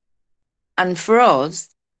 And for us,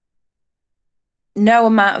 no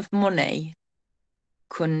amount of money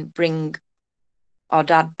can bring our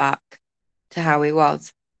dad back to how he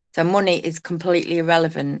was. So money is completely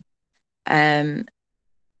irrelevant.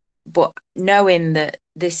 But knowing that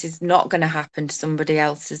this is not going to happen to somebody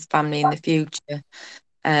else's family in the future,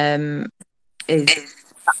 is,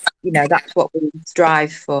 that's what we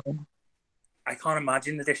strive for. I can't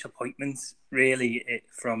imagine the disappointment really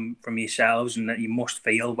from yourselves, and that you must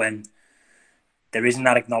feel when there isn't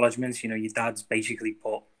that acknowledgement. Your dad's basically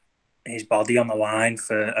put his body on the line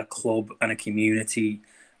for a club and a community,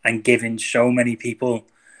 and giving so many people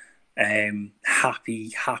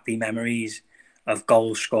happy memories of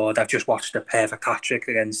goals scored. I've just watched a perfect hat-trick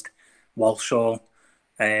against Walsall,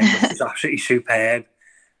 which was absolutely superb.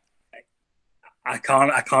 I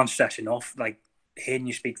can't stress enough, like, hearing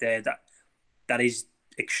you speak there, that is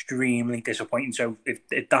extremely disappointing. So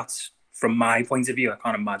if that's from my point of view, I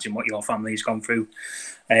can't imagine what your family's gone through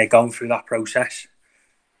that process.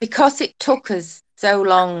 Because it took us so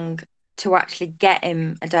long to actually get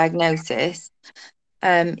him a diagnosis,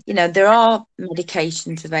 there are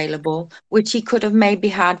medications available, which he could have maybe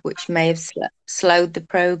had, which may have slowed the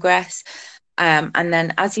progress. And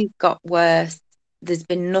then as he got worse, there's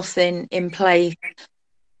been nothing in place.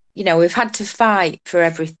 We've had to fight for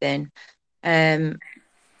everything that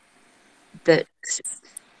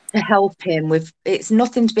to help him with.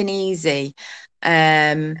 Nothing's been easy.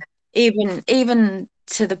 Even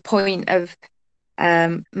to the point of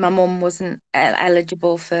my mum wasn't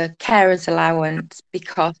eligible for carers allowance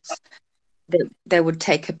because they would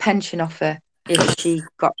take a pension off her if she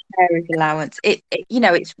got carers allowance.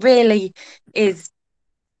 It's really is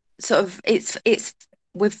sort of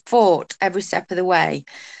we've fought every step of the way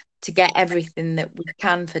to get everything that we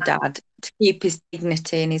can for Dad, to keep his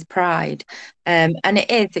dignity and his pride. And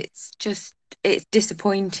it's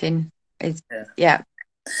disappointing. Yeah.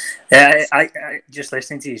 I just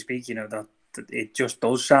listening to you speak, that it just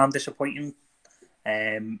does sound disappointing.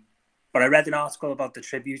 But I read an article about the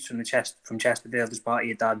tributes from Chesterfield as part of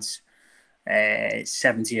your dad's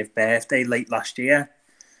 70th birthday late last year.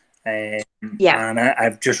 And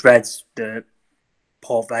I've just read the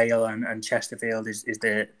Port Vale and Chesterfield is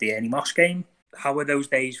the Ernie Moss game. How were those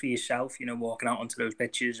days for yourself, walking out onto those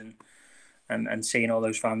pitches and seeing all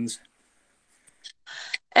those fans?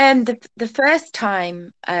 The first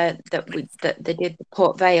time that they did the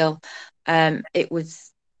Port Vale, it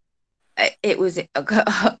was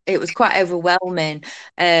quite overwhelming.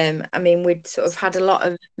 We'd sort of had a lot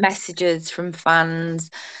of messages from fans,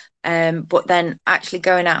 but then actually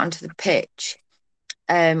going out onto the pitch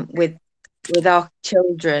with our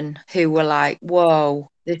children, who were like, whoa,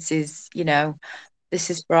 this is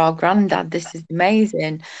for our granddad, this is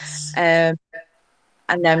amazing. And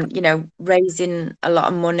then raising a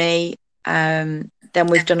lot of money. Then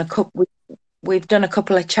we've done a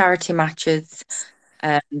couple of charity matches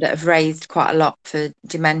that have raised quite a lot for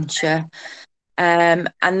dementia. And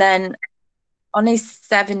then on his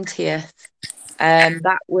 70th,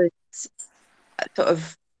 that was sort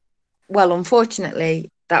of, well, unfortunately,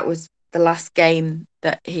 that was the last game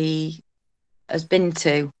that he has been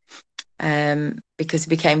to, because he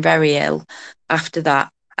became very ill after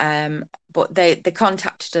that. But they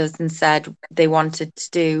contacted us and said they wanted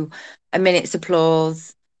to do a minute's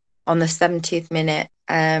applause on the 70th minute,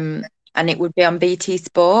 and it would be on BT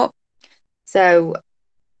Sport. So,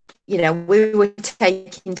 we were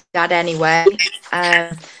taking Dad anyway,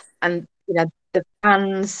 and the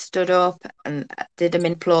fans stood up and did a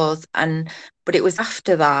minute applause, but it was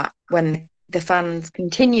after that when the fans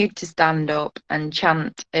continued to stand up and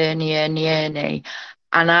chant Ernie, Ernie, Ernie.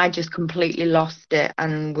 And I just completely lost it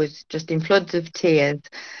and was just in floods of tears.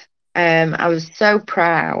 I was so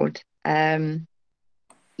proud,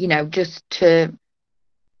 just to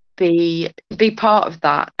be part of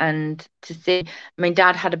that, and to see.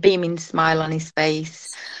 Dad had a beaming smile on his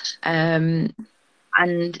face, and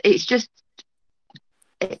it's just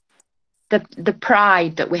the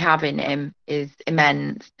pride that we have in him is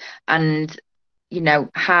immense, and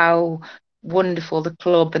how wonderful the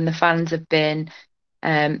club and the fans have been.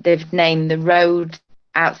 They've named the road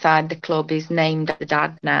outside the club is named after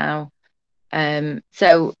Dad now.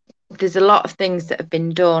 So there's a lot of things that have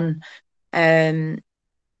been done,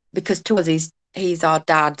 because to us he's our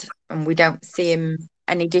dad, and we don't see him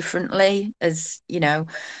any differently. As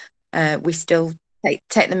we still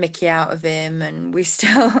take the mickey out of him, and we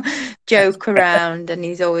still joke around, and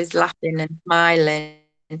he's always laughing and smiling.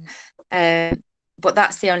 But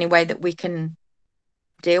that's the only way that we can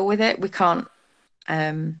deal with it. We can't.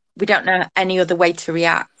 We don't know any other way to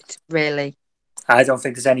react, really. I don't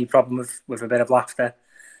think there's any problem with a bit of laughter.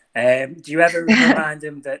 Do you ever remind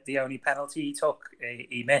him that the only penalty he took,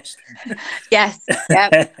 he missed? Yes, yeah,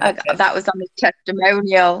 that was on his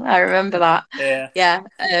testimonial. I remember that. Yeah.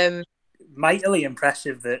 Mightily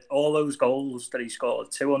impressive that all those goals that he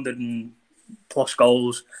scored, 200 and plus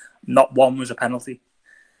goals, not one was a penalty.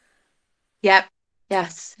 Yep.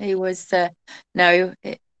 Yes, he was. That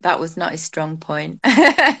was not his strong point.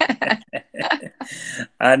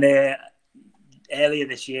 And earlier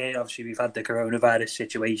this year, obviously, we've had the coronavirus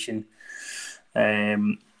situation,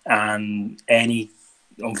 and Ernie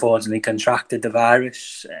unfortunately contracted the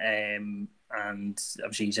virus, and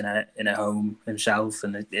obviously he's in a home himself,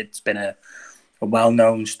 and it's been a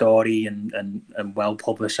well-known story and well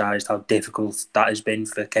publicised how difficult that has been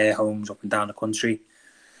for care homes up and down the country.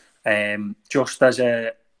 Just as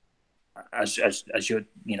your,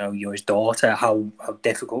 you're his daughter, how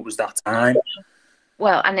difficult was that time?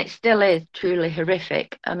 Well, and it still is truly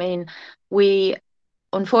horrific. I mean,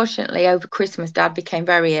 unfortunately over Christmas, Dad became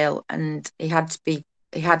very ill, and he had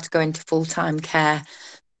to go into full-time care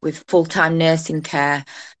with full-time nursing care,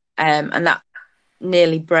 and that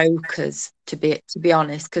nearly broke us, to be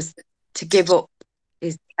honest, because to give up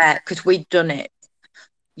his care, because we'd done it,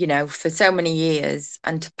 for so many years,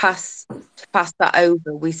 and to pass that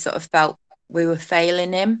over, we sort of felt we were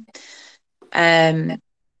failing him. And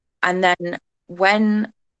then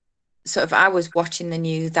when sort of I was watching the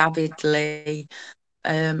news avidly,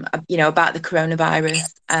 about the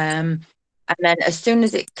coronavirus, and then as soon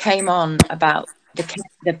as it came on about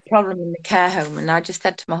the problem in the care home, and I just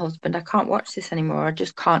said to my husband, I can't watch this anymore. I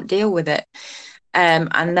just can't deal with it.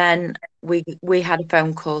 And then we had a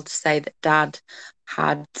phone call to say that Dad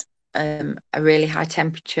had a really high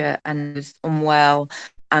temperature and was unwell,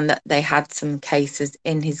 and that they had some cases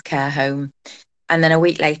in his care home. And then a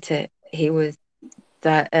week later, he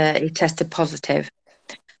tested positive.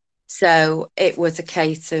 So it was a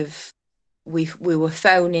case of we were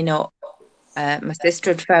phoning up. My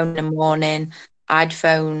sister had phoned in the morning. I'd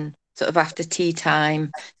phone sort of after tea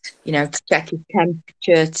time, to check his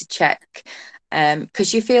temperature, to check,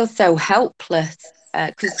 because you feel so helpless,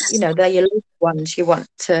 because they're your loved ones. You want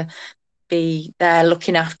to be there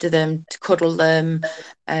looking after them, to cuddle them.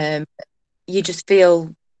 You just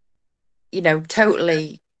feel,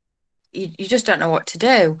 totally. You just don't know what to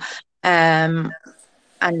do, and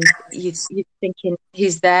you're thinking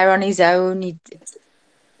he's there on his own.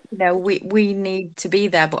 We need to be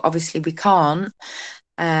there, but obviously we can't.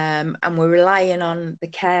 And we're relying on the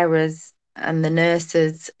carers and the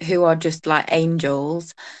nurses, who are just like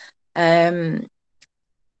angels. And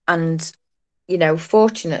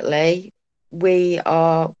fortunately, we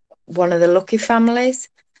are one of the lucky families,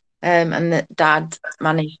 and that Dad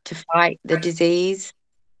managed to fight the disease,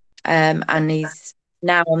 and he's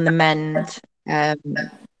now on the mend.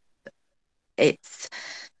 It's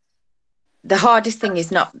the hardest thing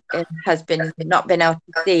has been not being able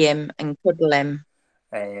to see him and cuddle him.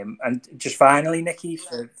 And just finally, Nikki,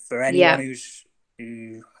 for anyone who's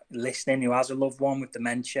listening who has a loved one with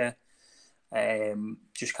dementia,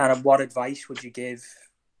 just kind of what advice would you give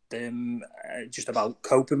them just about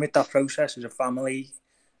coping with that process as a family,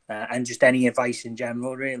 and just any advice in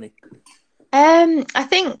general, really? I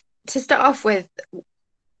think to start off with,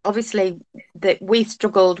 obviously, that we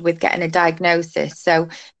struggled with getting a diagnosis. So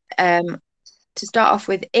to start off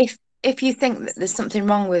with, if you think that there's something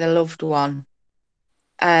wrong with a loved one,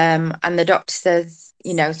 and the doctor says,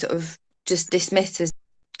 sort of just dismisses,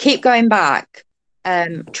 keep going back,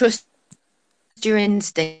 trust your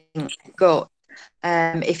instinct, gut,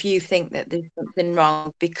 if you think that there's something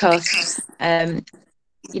wrong, because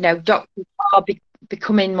doctors are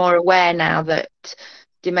becoming more aware now that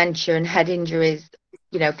dementia and head injuries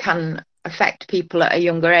can affect people at a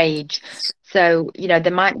younger age. So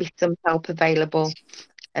there might be some help available,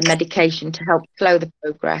 a medication to help slow the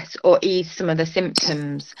progress or ease some of the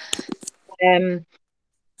symptoms.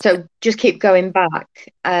 So just keep going back,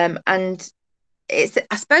 and I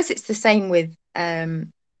suppose it's the same with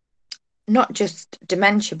not just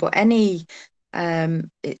dementia, but any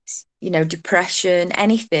it's depression,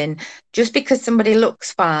 anything. Just because somebody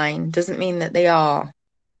looks fine doesn't mean that they are.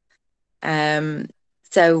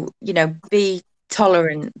 So be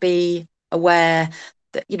tolerant, be aware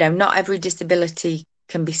that not every disability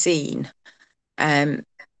can be seen. I'm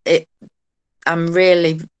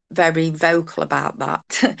really very vocal about that,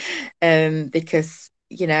 because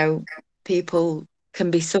people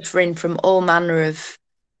can be suffering from all manner of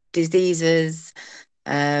diseases,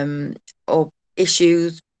 or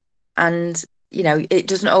issues, and it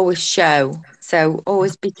doesn't always show. So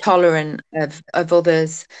always be tolerant of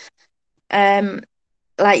others.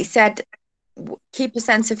 Like you said, keep a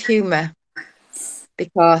sense of humour,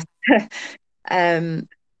 because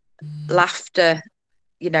laughter,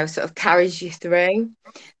 sort of carries you through.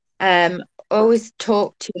 Always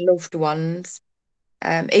talk to your loved ones,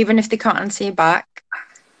 even if they can't answer you back.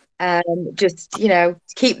 Just,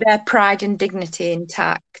 keep their pride and dignity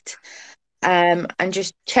intact, and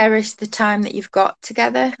just cherish the time that you've got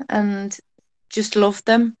together and just love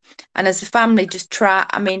them. And as a family, just try,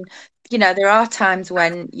 there are times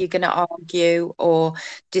when you're going to argue or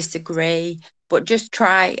disagree, but just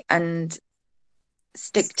try and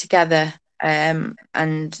stick together.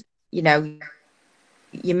 And,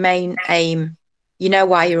 your main aim,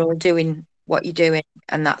 why you're all doing what you're doing,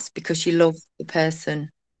 and that's because you love the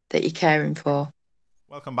person that you're caring for.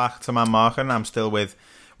 Welcome back to Man Marking. I'm still with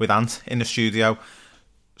Ant in the studio.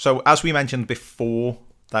 So as we mentioned before,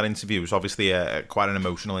 that interview was obviously quite an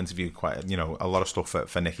emotional interview, quite a lot of stuff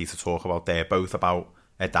for Nikki to talk about there, both about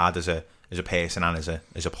her dad as a person and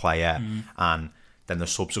as a player, and then the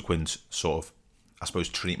subsequent sort of, I suppose,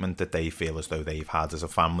 treatment that they feel as though they've had as a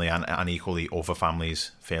family, and equally other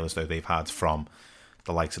families feel as though they've had from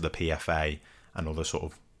the likes of the PFA and other sort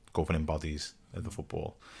of governing bodies of the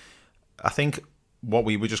football. I think what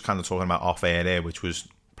we were just kind of talking about off air there, which was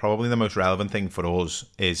probably the most relevant thing for us,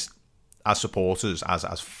 is as supporters,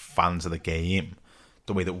 as fans of the game,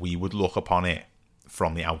 the way that we would look upon it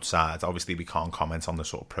from the outside. Obviously, we can't comment on the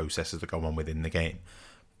sort of processes that go on within the game,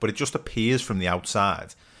 but it just appears from the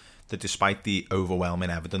outside that despite the overwhelming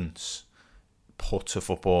evidence put to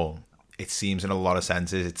football, it seems in a lot of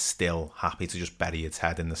senses it's still happy to just bury its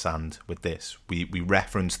head in the sand with this. We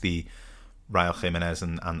referenced the Raul Jimenez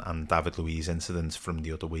and David Luiz incidents from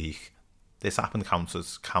the other week. This happened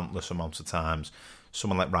countless amounts of times.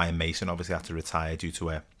 Someone like Ryan Mason obviously had to retire due to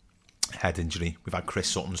a head injury. We've had Chris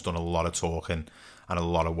Sutton's done a lot of talking and a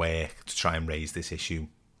lot of work to try and raise this issue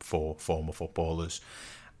for former footballers.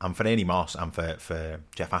 And for Ernie Moss and for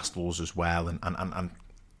Jeff Astles as well. And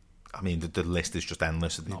I mean, the list is just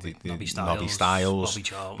endless. Nobby Styles,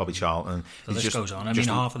 Bobby Charlton. The list goes on.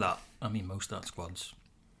 Half of that. Most of that squad's.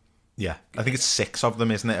 Yeah, I think it's 6 of them,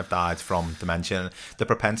 isn't it, have died from dementia. The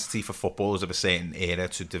propensity for footballers of a certain era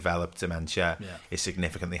to develop dementia is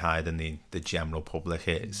significantly higher than the general public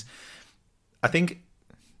is. I think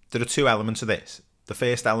there are 2 elements of this. The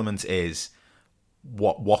first element is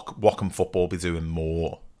what can football be doing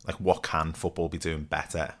more? Like, what can football be doing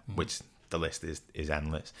better? Which the list is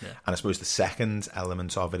endless. Yeah. And I suppose the second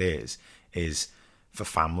element of it is for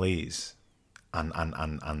families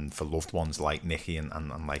and for loved ones like Nikki and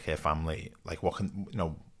like her family, like what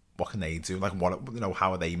can they do? Like,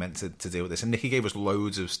 how are they meant to deal with this? And Nikki gave us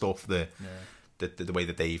loads of stuff, the way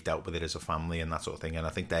that they've dealt with it as a family and that sort of thing. And I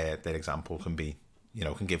think their example can be,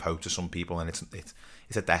 can give hope to some people. And it's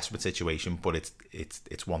a desperate situation, but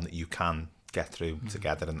it's one that you can get through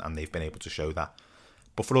together, and they've been able to show that.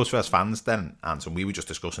 But for us as fans then, Anton, we were just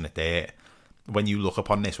discussing it there, when you look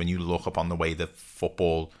upon this, when you look upon the way that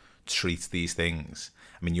football treats these things,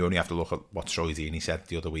 you only have to look at what Troy Deeney said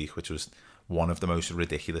the other week, which was one of the most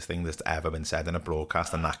ridiculous things that's ever been said in a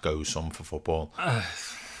broadcast, and that goes some for football.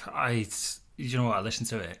 I listened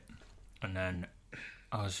to it, and then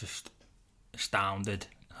I was just astounded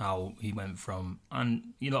how he went from, and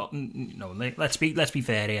let's be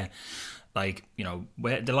fair here. Like,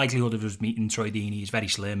 where the likelihood of us meeting Troy Deeney is very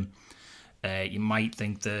slim. You might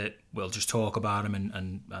think that we'll just talk about him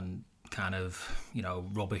and kind of,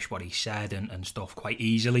 rubbish what he said and stuff quite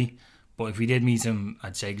easily. But if we did meet him,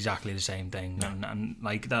 I'd say exactly the same thing. Yeah. And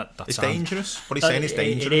like that. It's dangerous. What he's saying is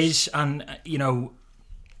dangerous. It is. And,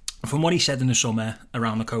 from what he said in the summer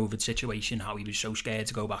around the COVID situation, how he was so scared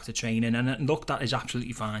to go back to training. And look, that is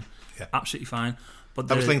absolutely fine. Yeah. Absolutely fine. But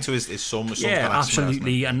that was linked to his son. Yeah,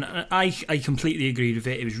 absolutely. And I completely agreed with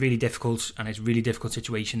it. It was really difficult, and it's a really difficult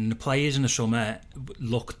situation. And the players in the summer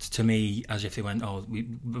looked to me as if they went,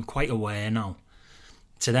 we're quite aware now.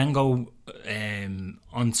 To then go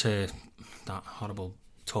onto that horrible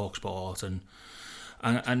TalkSport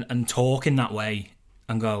and talk in that way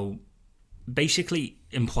and go, basically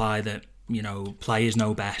imply that, players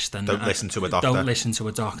know best and don't listen to a doctor. Don't listen to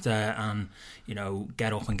a doctor and,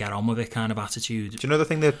 get up and get on with it kind of attitude. Do you know the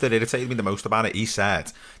thing that irritated me the most about it? He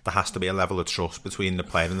said there has to be a level of trust between the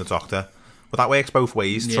player and the doctor. But that works both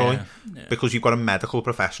ways, Troy. Yeah. Because you've got a medical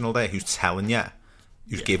professional there who's telling you,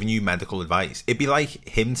 who's giving you medical advice. It'd be like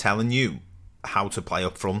him telling you how to play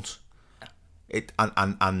up front.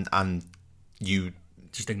 And you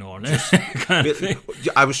just ignoring it.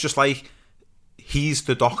 I was just like, he's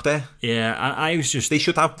the doctor. Yeah, I was just. They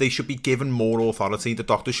should be given more authority. The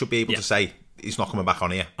doctor should be able to say he's not coming back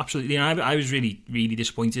on here. Absolutely, and I was really, really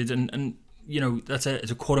disappointed. And it's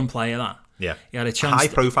a current player that. Yeah, he had a chance.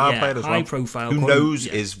 High-profile player as well. High-profile, who knows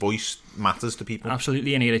his voice matters to people.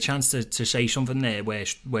 Absolutely, and he had a chance to say something there where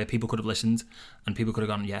people could have listened and people could have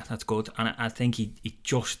gone, yeah, that's good. And I think he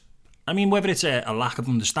just, I mean, whether it's a lack of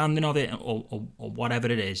understanding of it or whatever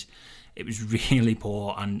it is, it was really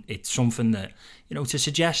poor, and it's something that, you know, to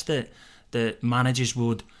suggest that the managers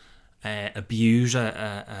would abuse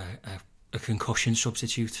a concussion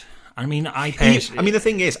substitute. I mean, the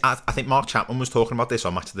thing is, I think Mark Chapman was talking about this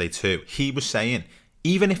on Match of the Day too. He was saying,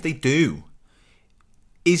 even if they do,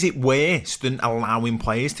 is it worse than allowing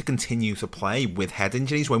players to continue to play with head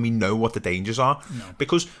injuries when we know what the dangers are? No.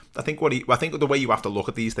 Because I think the way you have to look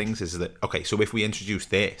at these things is that, okay, so if we introduce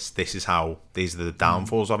these are the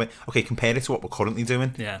downfalls of it. Okay, compare it to what we're currently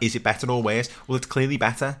doing. Yeah. Is it better or worse? Well, it's clearly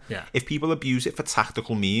better. Yeah. If people abuse it for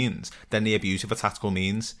tactical means, then they abuse it for tactical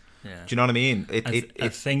means. Yeah. Do you know what I mean? I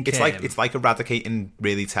think it's like eradicating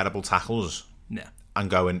really terrible tackles. Yeah.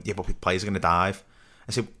 And going, yeah, but players are going to dive.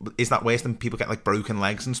 I said, is that worse than people get like broken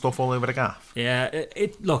legs and stuff all over the gaff? Yeah,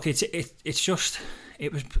 it's just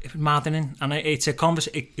it was maddening, and it's a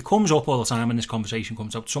it comes up all the time when this conversation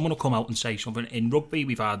comes up. Someone will come out and say something. In rugby,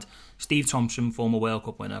 we've had Steve Thompson, former World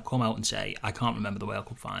Cup winner, come out and say, I can't remember the World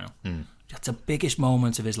Cup final. That's the biggest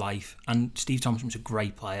moment of his life, and Steve Thompson was a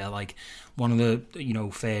great player, like one of the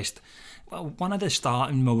one of the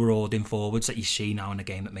starting marauding forwards that you see now in the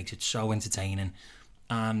game that makes it so entertaining.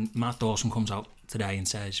 And Matt Dawson comes out today and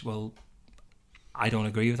says, well, I don't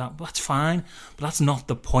agree with that. Well, that's fine, but that's not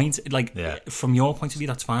the point. Like, from your point of view,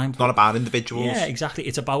 that's fine. It's not about individuals. Yeah, exactly.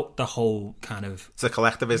 It's about the whole kind of... It's a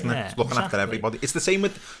collective, isn't it? It's looking after everybody. It's the same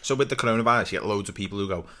with the coronavirus. You get loads of people who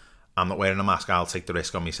go, I'm not wearing a mask, I'll take the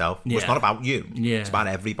risk on myself. Well, it's not about you. Yeah. It's about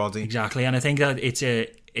everybody. Exactly. And I think that it's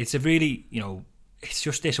a really, you know, it's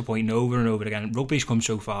just disappointing over and over again. Rugby's come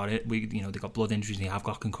so far. They got blood injuries and they have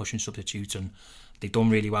got concussion substitutes, and they've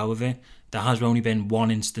done really well with it. There has only been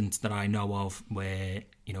one instance that I know of where,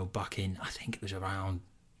 you know, back in, I think it was around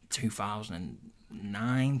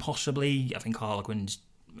 2009 possibly, I think Harlequins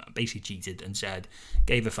basically cheated and said,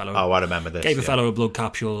 gave a fellow I remember this. Gave a fellow a blood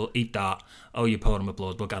capsule, eat that, oh, you poured him with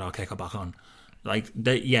blood, we'll get our kicker back on. Like,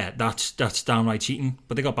 that's downright cheating,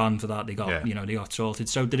 but they got banned for that. They got they got sorted.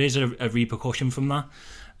 So there is a repercussion from that.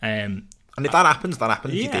 And if that happens,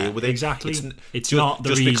 you deal with it. Exactly. It's not the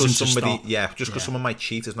reason because to stop. Because someone might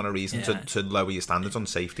cheat is not a reason to lower your standards on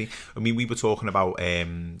safety. I mean, we were talking about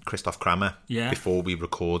Christoph Kramer before we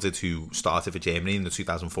recorded, who started for Germany in the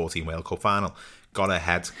 2014 World Cup final, got a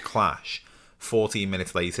head clash. 14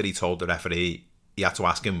 minutes later, he told the referee he had to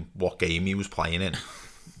ask him what game he was playing in.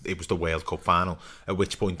 It was the World Cup final, at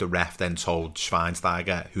which point the ref then told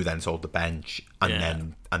Schweinsteiger, who then told the bench,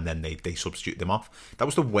 and then they substituted him off. That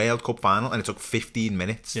was the World Cup final, and it took 15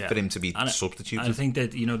 minutes for him to be substituted. I think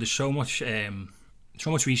that, you know, there's so much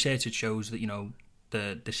research that shows that, you know,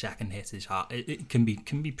 the second hit is hard. It can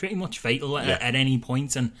be pretty much fatal at any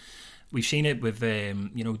point, and we've seen it with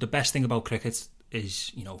you know, the best thing about cricket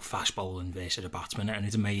is, you know, fast bowling versus a batsman, and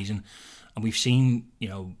it's amazing. And we've seen, you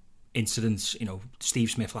know, incidents, you know, Steve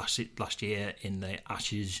Smith last year in the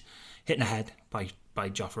Ashes hitting a head by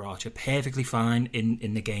Jofra Archer, perfectly fine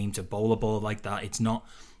in the game to bowl a ball like that. It's not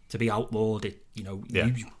to be outlawed. It, you know,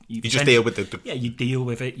 you just deal with it. You deal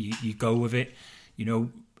with it. You go with it. You know,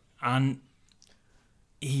 and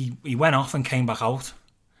he went off and came back out,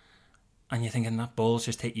 and you're thinking that ball's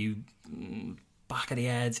just hit you back of the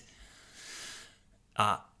head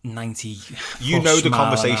at 90. You know the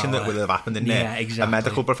conversation that will have happened in there. Yeah, exactly. A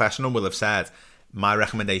medical professional will have said, my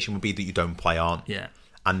recommendation would be that you don't play on. Yeah.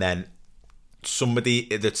 And then somebody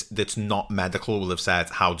that's not medical will have said,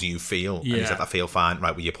 how do you feel? Yeah. And he said, I feel fine.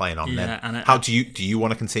 Right, well, you're playing on then. How do you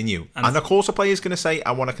want to continue? And of course a player's going to say,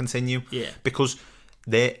 I want to continue. Yeah. Because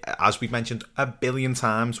they, as we've mentioned a billion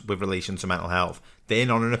times with relation to mental health, they're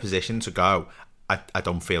not in a position to go, I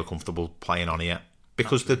don't feel comfortable playing on here.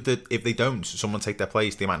 Because if they don't, someone take their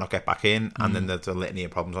place, they might not get back in, and then there's a litany of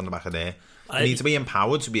problems on the back of there. They need to be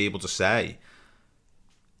empowered to be able to say,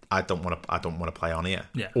 I don't want to play on here.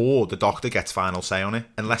 Yeah. Or the doctor gets final say on it.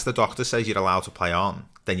 Unless the doctor says you're allowed to play on,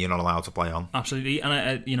 then you're not allowed to play on. Absolutely,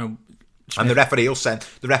 and you know, and the referee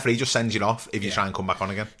just sends you off if you try and come back on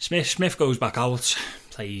again. Smith goes back out,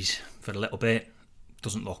 plays for a little bit,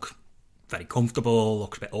 doesn't look very comfortable,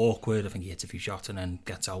 looks a bit awkward. I think he hits a few shots and then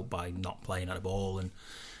gets out by not playing at a ball,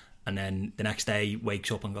 and then the next day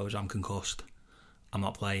wakes up and goes, I'm concussed, I'm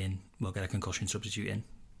not playing, we'll get a concussion substitute in.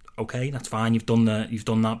 Okay, that's fine, you've done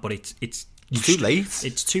that, but it's too late.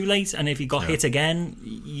 It's too late. And if he got hit again,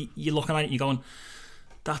 you're looking at it, you're going,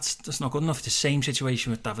 that's not good enough. It's the same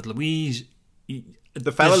situation with David Luiz.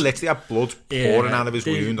 The fella literally had blood pouring out of his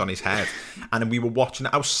wound on his head, and we were watching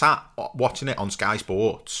it. I was sat watching it on Sky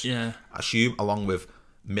Sports. Yeah, I assume along with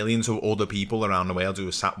millions of other people around the world who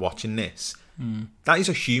were sat watching this. That is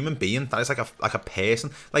a human being. That is like a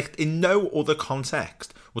person. Like, in no other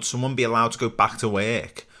context would someone be allowed to go back to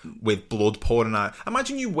work with blood pouring out.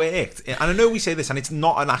 Imagine you worked, and I know we say this and it's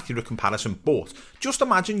not an accurate comparison, but just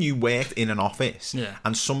imagine you worked in an office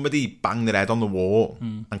and somebody banged their head on the wall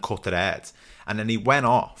and cut their head, and then he went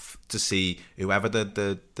off to see whoever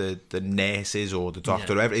the nurse is or the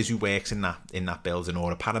doctor, whoever it is who works in that building,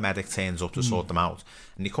 or a paramedic turns up to sort them out,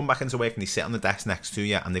 and you come back into work and they sit on the desk next to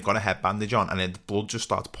you and they've got a head bandage on, and then the blood just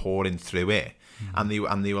starts pouring through it, and they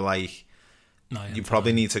were like, no, you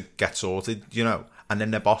probably need to get sorted, you know. And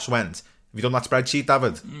then their boss went, have you done that spreadsheet,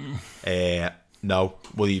 David? No.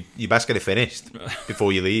 Well, you best get it finished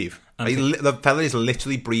before you leave. The fella is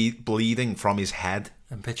literally bleeding from his head.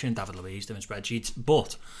 I'm picturing David Luiz doing spreadsheets,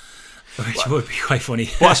 but which would be quite funny.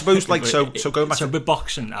 Well, I suppose, like, so going back to with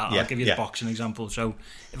boxing, I'll give you the boxing example. So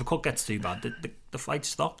if a cut gets too bad, the fight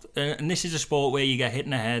stopped. And this is a sport where you get hit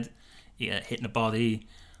in the head, you get hit in the body,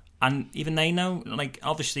 and even they know, like,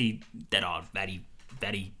 obviously there are very,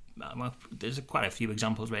 very, well, there's quite a few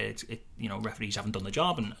examples where referees haven't done the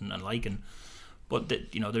job but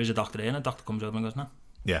there is a doctor there, and a doctor comes over and goes, no.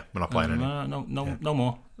 Yeah, we're not playing any. No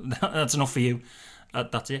more. That's enough for you.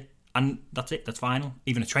 That's it. And that's it. That's final.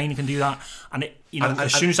 Even a trainer can do that. And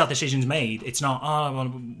as soon as that decision's made, it's not.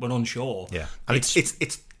 We're unsure. Yeah, and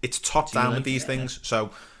it's top down with these things.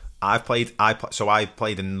 So I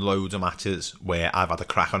played in loads of matches where I've had a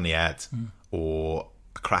crack on the head or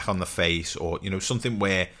a crack on the face, or something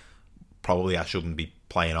where probably I shouldn't be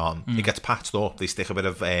playing on. It gets patched up. They stick a bit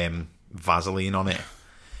of Vaseline on it,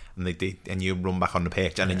 and you run back on the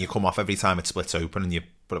pitch, and then you come off every time it splits open, and you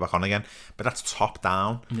put it back on again. But that's top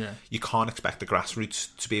down. Yeah. You can't expect the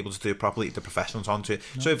grassroots to be able to do it properly, the professionals onto it.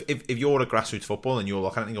 No. So if you're a grassroots football and you're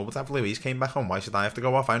looking at it and you go, well, Luiz came back on, why should I have to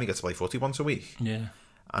go off? I only get to play footy once a week. Yeah.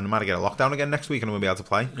 And I might get a lockdown again next week and I won't be able to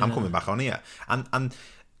play. Yeah. I'm coming back on here. And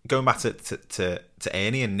going back to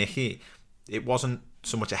Ernie and Nicky, it wasn't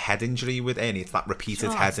so much a head injury with Ernie, it's that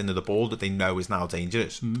repeated head into the ball that they know is now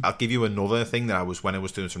dangerous. I'll give you another thing that when I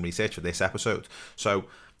was doing some research for this episode. So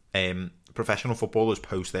professional footballers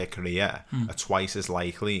post their career are twice as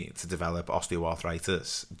likely to develop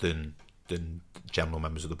osteoarthritis than general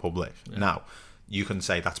members of the public. Yeah. Now, you can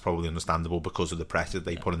say that's probably understandable because of the pressure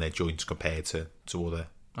they put in their joints compared to other.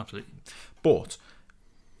 Absolutely. But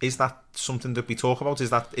is that something that we talk about? Is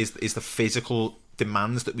the physical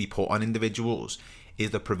demands that we put on individuals,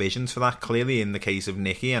 is the provisions for that? Clearly in the case of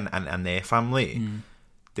Nicky and their family,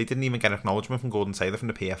 they didn't even get acknowledgement from Gordon Taylor from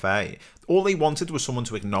the PFA. All they wanted was someone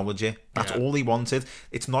to acknowledge it. That's all they wanted.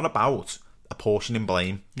 It's not about apportioning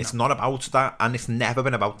blame. No. It's not about that, and it's never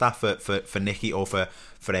been about that for Nicky or for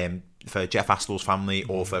Jeff Astlow's family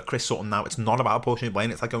or for Chris Sutton now. It's not about apportioning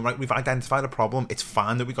blame. It's like, right, we've identified a problem. It's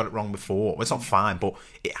fine that we got it wrong before. Well, it's not fine, but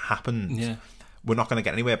it happened. Yeah. We're not going to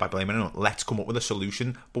get anywhere by blaming anyone. Let's come up with a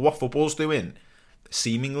solution. But what football's doing,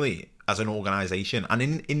 seemingly as an organisation, and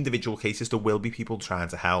in individual cases, there will be people trying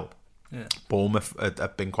to help. Yeah. Bournemouth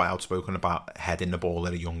have been quite outspoken about heading the ball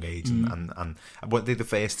at a young age, and weren't they the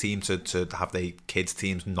first team to have their kids'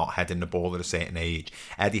 teams not heading the ball at a certain age?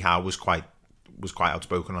 Eddie Howe was quite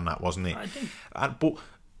outspoken on that, wasn't he? I think. But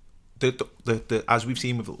the as we've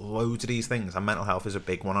seen with loads of these things, and mental health is a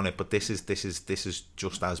big one on it. But this is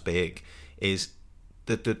just as big. Is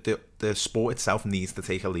the sport itself needs to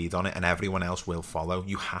take a lead on it, and everyone else will follow.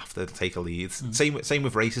 You have to take a lead. Same with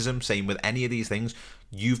racism. Same with any of these things.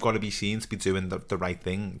 You've got to be seen to be doing the right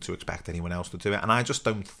thing to expect anyone else to do it. And I just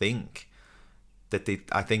don't think that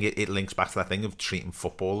I think it links back to that thing of treating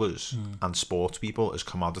footballers and sports people as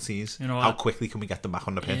commodities. How quickly can we get them back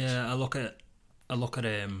on the pitch? Yeah, I look at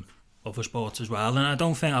other sports as well, and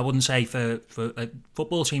I wouldn't say for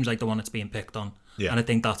football seems like the one that's being picked on. Yeah. And I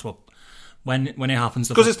think that's what. When it happens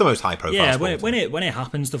to because it's the most high profile. Yeah, sport, when it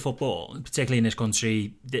happens to football, particularly in this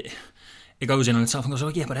country, it goes in on itself and goes, oh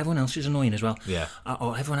yeah, but everyone else is annoying as well. Yeah.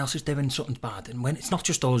 Or everyone else is doing something bad, and when it's not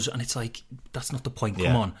just us, and it's like that's not the point.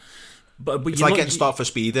 Come on. But it's like getting stopped for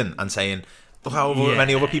speeding and saying, look how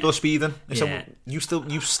many other people are speeding. So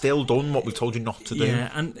you've still done what we've told you not to do. Yeah,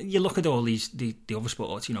 and you look at all these the other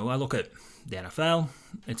sports. I look at the NFL.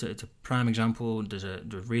 It's a prime example. There's a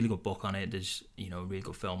really good book on it. There's a really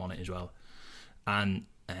good film on it as well. And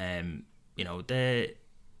they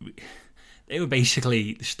were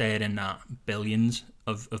basically staring at billions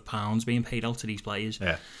of pounds being paid out to these players.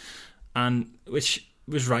 Yeah. And which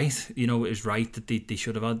was right. You know, it was right that they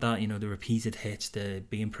should have had that. You know, the repeated hits, the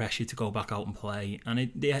being pressured to go back out and play,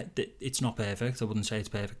 and it's not perfect. I wouldn't say it's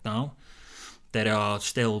perfect now. There are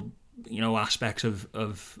still, you know, aspects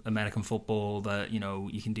of American football that, you know,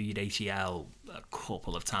 you can do your ACL a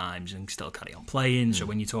couple of times and still carry on playing. So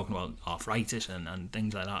when you're talking about arthritis and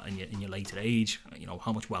things like that in your later age, you know,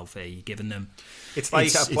 how much welfare you're giving them. It's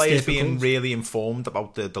like players being really informed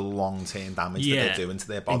about the long-term damage that they're doing to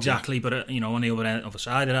their body. Exactly, but you know, on the other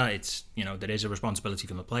side of that, it's, you know, there is a responsibility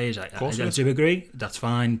from the players. I do agree, that's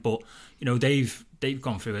fine, but you know, they've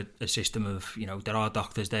gone through a system of, you know, there are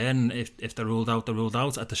doctors there, and if they're ruled out, they're ruled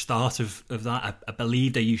out. At the start of that, I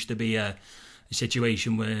believe there used to be a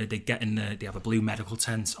situation where they have a blue medical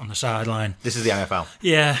tent on the sideline. This is the NFL.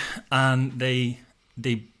 Yeah, and they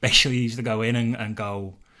basically used to go in and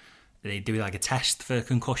go, they do like a test for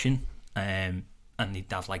concussion, and they'd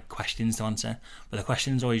have like questions to answer, but the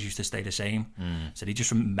questions always used to stay the same. So they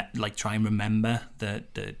just try and remember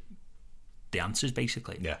the answers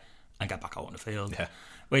basically. Yeah. And get back out on the field. Yeah.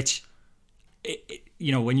 Which,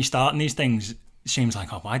 you know, when you're starting these things, it seems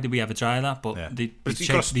like, oh, why did we ever try that? But they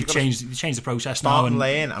changed the process start now. And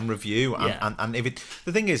learn and review. And if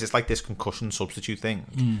the thing is, it's like this concussion substitute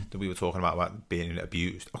thing that we were talking about being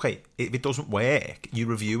abused. Okay, if it doesn't work, you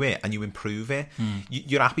review it and you improve it.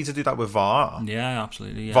 You're happy to do that with VAR. Yeah,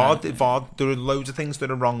 absolutely. Yeah. VAR, there are loads of things that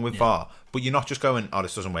are wrong with VAR, but you're not just going, oh,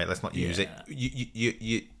 this doesn't work, let's not use it.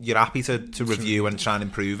 You're happy to review and try and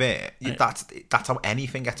improve it. That's how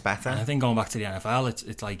anything gets better. And I think going back to the NFL,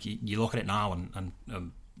 it's like you look at it now and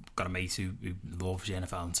got a mate who loves the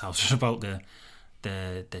NFL and tells us about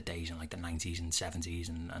the days in like the 90s and 70s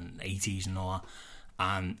and 80s and all that.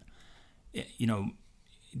 And, you know,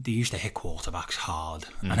 they used to hit quarterbacks hard.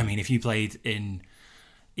 And I mean, if you played in...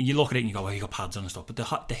 You look at it and you go, well, you got pads on and stuff, but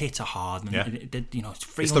the hits are hard. And you know,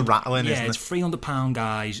 it's the rattling, isn't it? It's 300-pound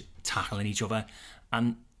guys tackling each other.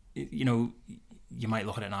 And, you know, you might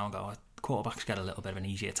look at it now and go, quarterbacks get a little bit of an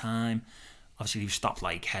easier time. Obviously, you've stopped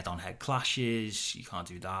like head-on-head clashes. You can't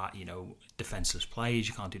do that. You know, defenseless plays,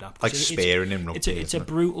 you can't do that. Like spearing in rugby. It's a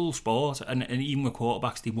brutal sport. And even with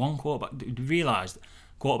quarterbacks, they realised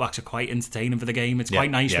quarterbacks are quite entertaining for the game. It's quite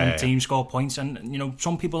nice when teams score points. And, you know,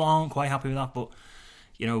 some people aren't quite happy with that, but...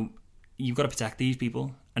 You know, you've got to protect these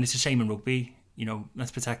people. And it's the same in rugby. You know,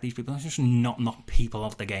 let's protect these people. Let's just not knock people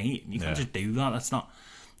off the game. You can't just do that. That's not,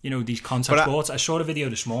 you know, these contact sports. I saw a video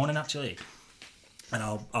this morning, actually.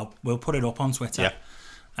 And we'll put it up on Twitter.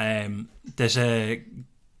 Yeah. There's a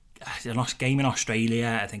game in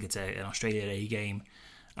Australia. I think it's an Australia A game.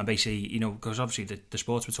 And basically, you know, because obviously the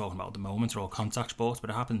sports we're talking about at the moment are all contact sports.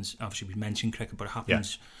 But it happens, obviously we mentioned cricket, but it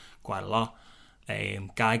happens quite a lot.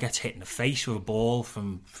 Guy gets hit in the face with a ball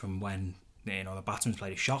from when, you know, the batsman's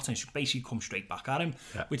played a shot, and it basically comes straight back at him,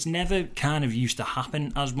 which never kind of used to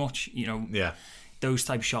happen as much. You know, those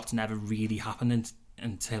type of shots never really happened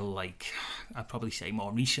until like I'd probably say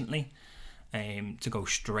more recently, to go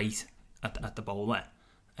straight at the bowler,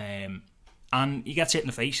 and he gets hit in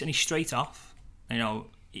the face and he's straight off. You know,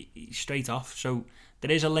 he's straight off. So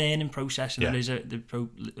there is a learning process, and there is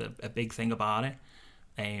a big thing about it.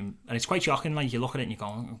 And it's quite shocking. Like, you look at it and you go,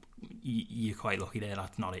 oh, you're quite lucky there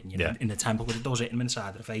that's not it in the temple, but it does hit him in the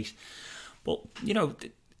side of the face. But, you know,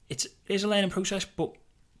 it is a learning process, but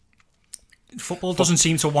football doesn't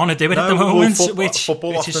seem to want to do it at the moment.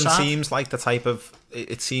 Football which often seems like the type of...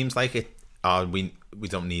 It seems like it... Oh, we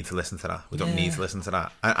don't need to listen to that. We don't need to listen to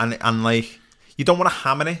that. And like, you don't want to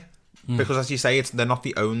hammer it, because as you say, they're not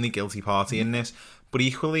the only guilty party in this. But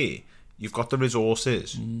equally, you've got the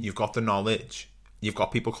resources, you've got the knowledge, you've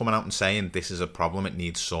got people coming out and saying this is a problem, it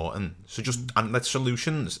needs sorting. So and the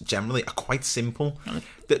solutions generally are quite simple.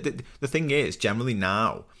 The thing is, generally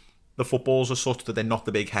now, the footballs are such that they're not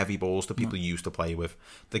the big heavy balls that people used to play with.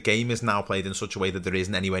 The game is now played in such a way that there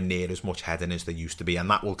isn't anywhere near as much heading as there used to be, and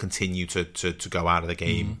that will continue to go out of the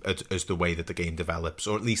game as the way that the game develops,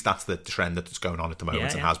 or at least that's the trend that's going on at the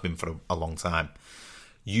moment and has been for a long time.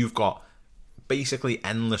 You've got basically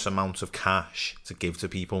endless amounts of cash to give to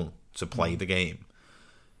people to play the game.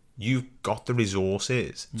 You've got the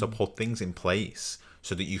resources to put things in place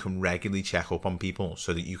so that you can regularly check up on people,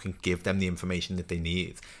 so that you can give them the information that they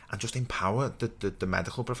need, and just empower the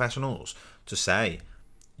medical professionals to say,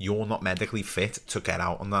 you're not medically fit to get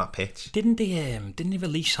out on that pitch. Didn't they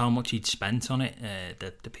release how much he'd spent on it,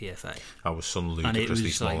 the PFA? That was some ludicrously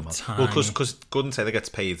small amount. Well, because Gooden Taylor gets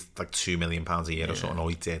paid like £2 million a year or something, or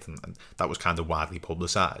he did, and that was kind of widely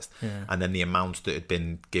publicised. Yeah. And then the amount that had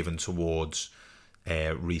been given towards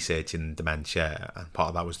research in dementia, and part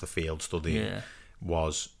of that was the field study,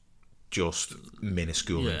 was just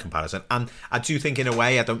minuscule in comparison. And I do think, in a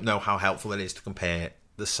way, I don't know how helpful it is to compare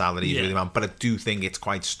the salaries really, man, but I do think it's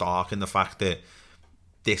quite stark in the fact that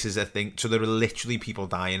this is a thing. So there are literally people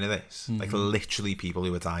dying of this, like literally people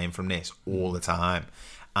who are dying from this all the time,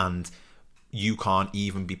 and you can't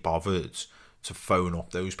even be bothered to phone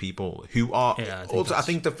up those people who are. I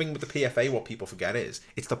think the thing with the PFA, what people forget is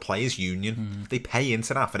it's the players' union. They pay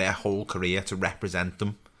into that for their whole career to represent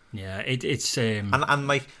them. Yeah, it's and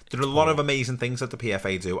like there are a lot of amazing things that the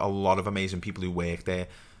PFA do. A lot of amazing people who work there,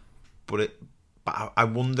 but I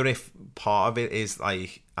wonder if part of it is,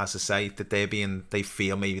 like, as I say, that they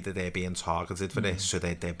feel maybe that they're being targeted for this, so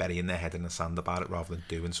they're burying their head in the sand about it rather than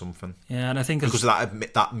doing something. Yeah, and I think because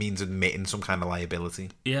that means admitting some kind of liability.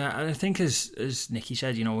 Yeah, and I think as Nicky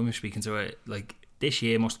said, when we were speaking to it, like, this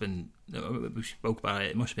year must have been, we spoke about it,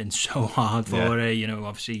 it must have been so hard for her.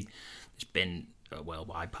 Obviously there's been a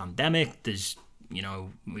worldwide pandemic. There's,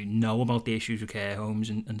 we know about the issues with care homes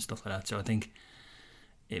and stuff like that. So I think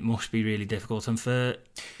it must be really difficult, and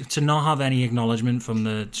to not have any acknowledgement from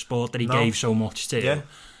the sport that he gave so much to,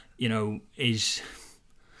 is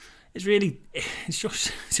really, it's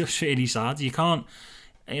just really sad. You can't,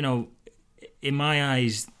 in my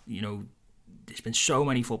eyes, there's been so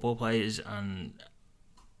many football players and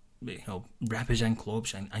represent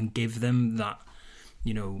clubs and give them that,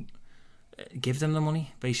 give them the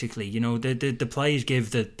money, basically. The players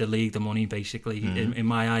give the league the money, basically. In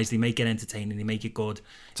my eyes, they make it entertaining, they make it good.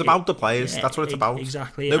 It's about the players. That's what it's about.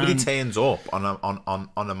 Exactly. Nobody turns up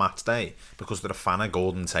on a match day because they're a fan of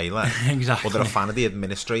Gordon Taylor. Exactly. Or they're a fan of the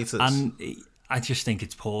administrators. And I just think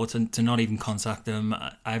it's poor to not even contact them.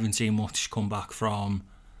 I haven't seen much come back from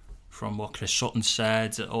what Chris Sutton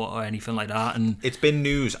said or anything like that, and it's been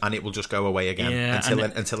news, and it will just go away again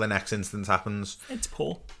until the next instance happens. It's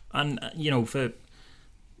poor. And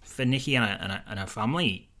for Nicky and her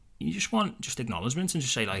family, you just want acknowledgement and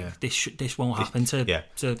just say, like, this won't happen to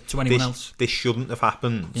anyone else. This shouldn't have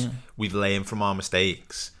happened. Yeah. We've learned from our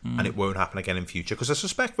mistakes, and it won't happen again in future. Because I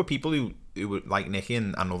suspect for people who were like Nicky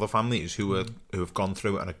and other families who have gone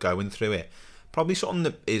through it and are going through it, probably something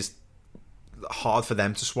that is hard for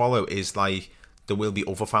them to swallow is, like, there will be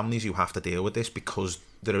other families who have to deal with this because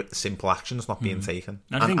there are simple actions not being taken.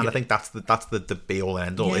 And I think that's the be all and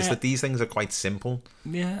end all, is that these things are quite simple.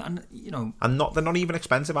 Yeah, and and they're not even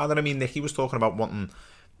expensive either. I mean, Nicky was talking about wanting,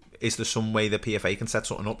 is there some way the PFA can set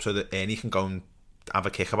something up so that Ernie can go and have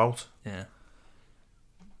a kickabout? Yeah.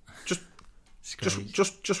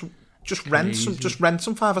 Just rent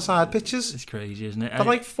some 5-a-side pitches. It's crazy, isn't it? They're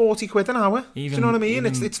like £40 an hour. Do you know what I mean?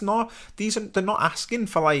 It's not. They're not asking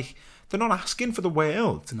for, like. They're not asking for the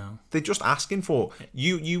world. No. They're just asking for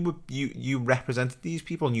you represented these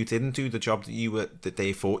people and you didn't do the job that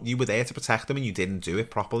they thought you were there to protect them, and you didn't do it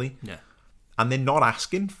properly. Yeah. And they're not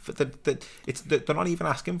asking for they're not even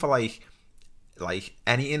asking for like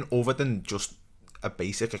anything other than just a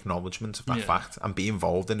basic acknowledgement of that fact and be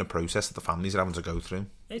involved in the process that the families are having to go through.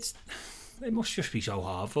 It must just be so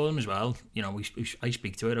hard for them as well. I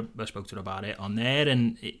spoke to her about it on there,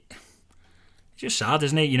 and it's just sad,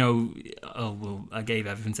 isn't it? I gave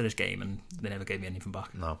everything to this game and they never gave me anything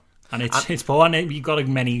back. No. And it's poor, and you've got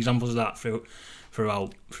many examples of that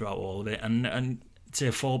throughout all of it. And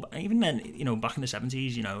to fall, even then, back in the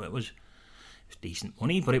 70s, it was decent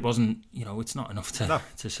money, but it wasn't, it's not enough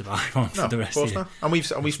to survive on for the rest of it. And we've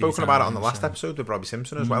spoken about it on the last episode with Robbie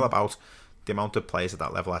Simpson as well, about the amount of players at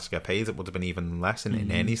that level has to get paid. It would have been even less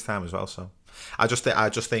in Ernie's time as well. So I just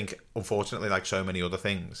think, unfortunately, like so many other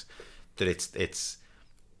things, that it's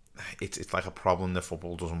like a problem that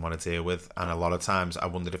football doesn't want to deal with, and a lot of times I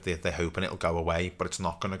wonder if they're hoping it'll go away, but it's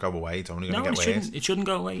not going to go away. It's only going to get worse. It shouldn't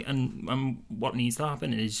go away. And what needs to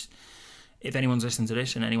happen is, if anyone's listening to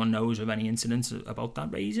this and anyone knows of any incidents about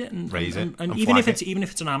that, raise it and even if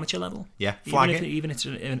it's an amateur level, flag it. Even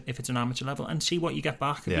if it's an amateur level, and see what you get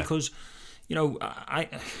back. Because I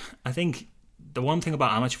think the one thing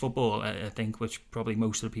about amateur football, I think, which probably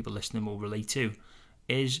most of the people listening will relate to,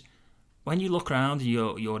 is when you look around and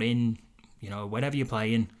you're in, wherever you're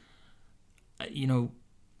playing,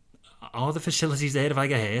 are the facilities there if I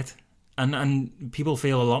get hurt? And people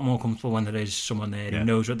feel a lot more comfortable when there is someone there who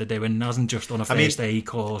knows what they're doing and hasn't just done a first aid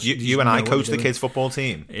course. You and I coached the kids' football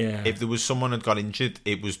team. Yeah. If there was someone that got injured,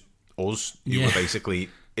 it was us who were basically...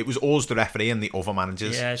 It was us, the referee, and the other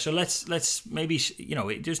managers. Yeah, so let's maybe,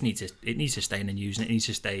 it just needs to stay in the news, and it needs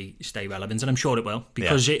to stay relevant, and I'm sure it will,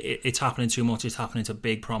 because it's happening too much. It's happening to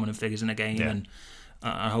big prominent figures in the game, and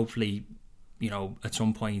hopefully, at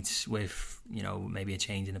some point with maybe a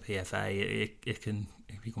change in the PFA, it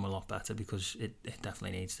become a lot better, because it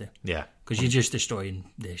definitely needs to. Yeah. Because you're just destroying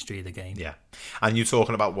the history of the game. Yeah. And you're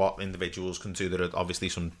talking about what individuals can do. There are obviously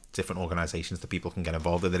some different organisations that people can get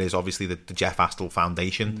involved in. There is obviously the Jeff Astle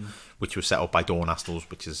Foundation, which was set up by Dawn Astles,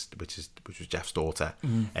 which was Jeff's daughter.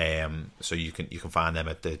 So you can find them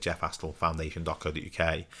at the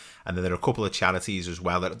jeffastlefoundation.co.uk. And then there are a couple of charities as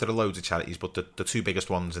well. There are loads of charities, but the two biggest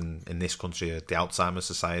ones in this country are the Alzheimer's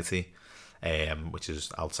Society, which is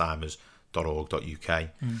alzheimers.org.uk,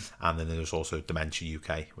 and then there's also Dementia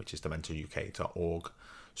UK, which is dementiauk.org.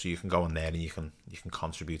 So you can go on there and you can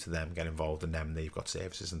contribute to them, get involved in them. They've got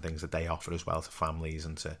services and things that they offer as well to families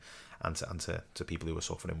and to people who are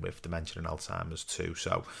suffering with dementia and Alzheimer's too.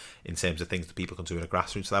 So in terms of things that people can do at a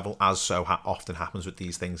grassroots level, as so often happens with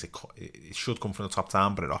these things, it should come from the top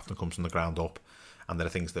down, but it often comes from the ground up. And there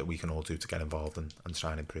are things that we can all do to get involved and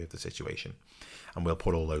try and improve the situation. And we'll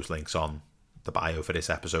put all those links on the bio for this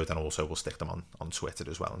episode, and also we'll stick them on Twitter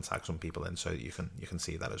as well and tag some people in so that you can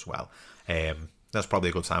see that as well. That's probably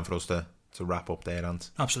a good time for us to wrap up there,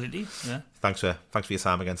 Ant. Absolutely, yeah. Thanks for your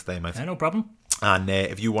time again today, mate. Yeah, no problem. And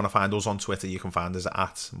if you want to find us on Twitter, you can find us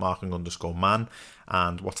at @marking_man.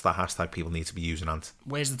 And what's the hashtag people need to be using, Ant?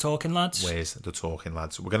 Where's the talking, lads? Where's the talking,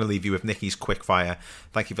 lads? We're going to leave you with Nicky's quickfire.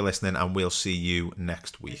 Thank you for listening, and we'll see you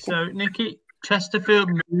next week. So, Nicky, Chesterfield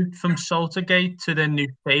moved from Saltergate to the new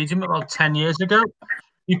stadium about 10 years ago.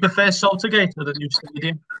 You prefer Saltergate or the new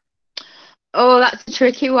stadium? Oh, that's a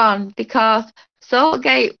tricky one, because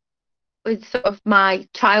Saltgate was sort of my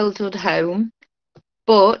childhood home,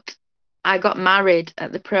 but I got married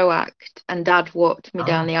at the Pro Act and Dad walked me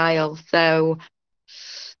down the aisle. So,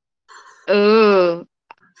 feel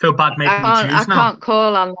bad making you choose I can't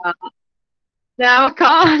call on that. No, I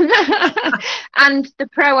can't. And the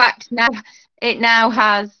Pro Act now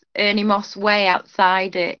has Ernie Moss way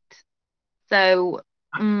outside it. So,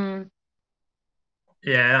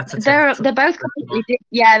 yeah, that's they're both completely different.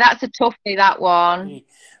 Yeah, that's a toughie, that one.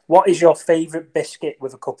 What is your favourite biscuit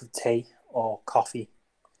with a cup of tea or coffee?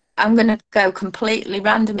 I'm going to go completely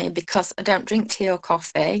randomly because I don't drink tea or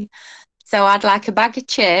coffee. So I'd like a bag of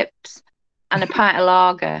chips and a pint of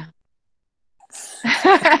lager.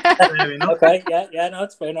 Okay, yeah, no,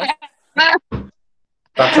 it's fair enough.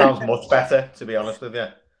 That sounds much better, to be honest with you.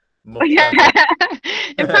 In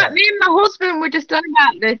fact, me and my husband were just on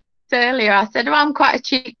about this earlier. I said, I'm quite a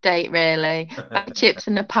cheap date, really. Chips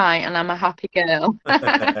and a pint, and I'm a happy girl.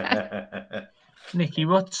 Nicky,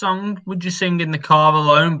 what song would you sing in the car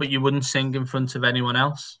alone, but you wouldn't sing in front of anyone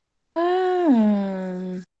else?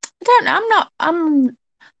 I don't know.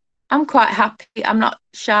 I'm quite happy. I'm not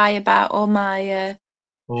shy about all my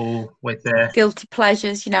guilty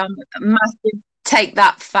pleasures. You know, I'm a massive Take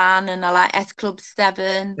That fan, and I like S Club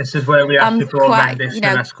 7. This is where we have to throw rendition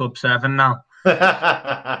S Club 7 now.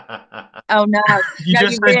 Oh no! You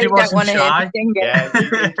just said really you wasn't shy. Yeah, you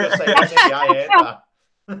just say I heard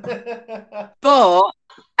that. But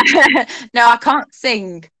no, I can't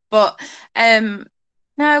sing. But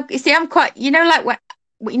no, you see, I'm quite. You know, like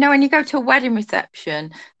when you go to a wedding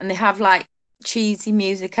reception and they have like cheesy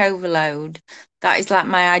music overload. That is like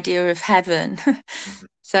my idea of heaven.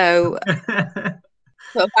 So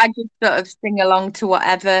I just sort of sing along to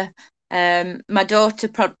whatever. My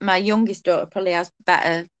youngest daughter probably has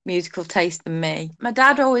better musical taste than me. My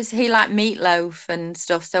dad he liked Meatloaf and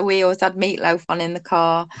stuff, so we always had Meatloaf on in the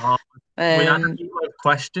car. We had a Meatloaf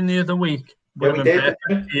question the other week. Yeah, we did.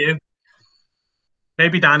 You.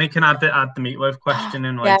 Maybe Danny can add the Meatloaf question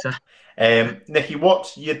in later. Nicky,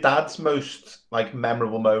 what's your dad's most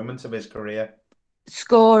memorable moment of his career?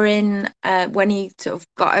 Scoring when he sort of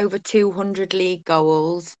got over 200 league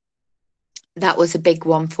goals. That was a big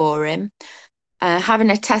one for him.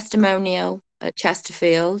 Having a testimonial at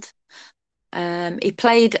Chesterfield. He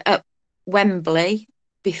played at Wembley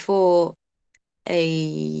before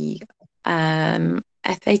a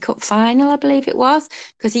FA Cup final, I believe it was,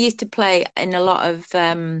 because he used to play in a lot of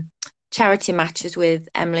charity matches with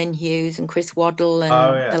Emlyn Hughes and Chris Waddle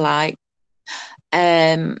and the like.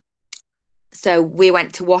 So we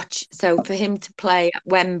went to watch. So for him to play at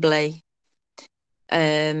Wembley,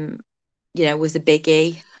 was a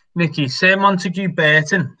biggie. Nicky, Sir Montague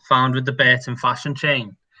Burton, founder of the Burton fashion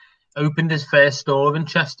chain, opened his first store in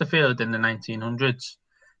Chesterfield in the 1900s.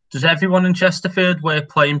 Does everyone in Chesterfield wear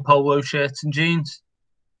plain polo shirts and jeans?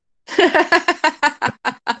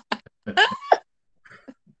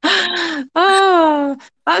 Oh,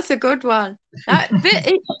 that's a good one.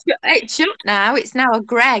 It's shut now. It's now a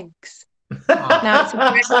Greggs. Now it's a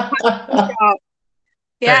Greggs shop.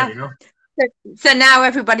 Yeah. So now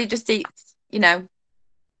everybody just eats,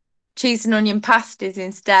 cheese and onion pasties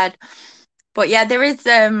instead. But yeah, there is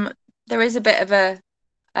a bit of a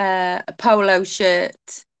a polo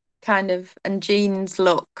shirt kind of and jeans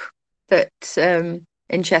look that in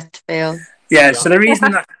Chesterfield. Yeah, so the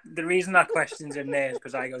reason that question's in there is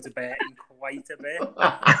because I go to Burton quite a bit.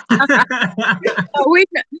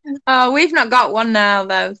 We've not got one now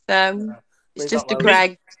though, so it's just a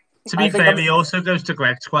Greg. To be fair, he also goes to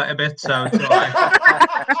Greg's quite a bit, so it's all right.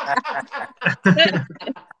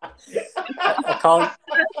 I can't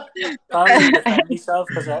defend myself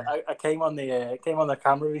because I came on the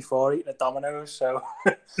camera before eating a Domino's, so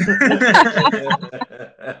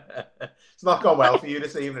it's not gone well for you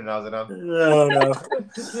this evening, has it? No.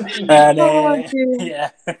 And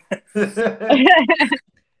yeah.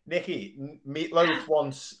 Nikki, Meatloaf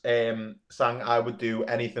once sang, "I would do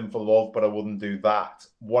anything for love, but I wouldn't do that."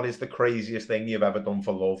 What is the craziest thing you've ever done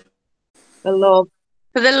for love? For love.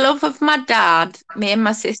 For the love of my dad, me and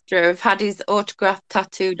my sister have had his autograph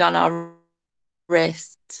tattooed on our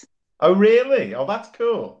wrist. Oh, really? Oh, that's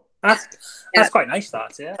cool. That's quite nice,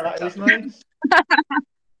 that, yeah. That is nice.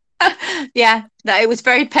 Yeah, it was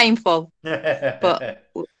very painful. But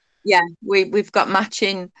yeah, we've got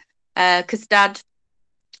matching because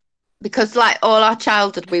like all our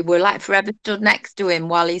childhood we were like forever stood next to him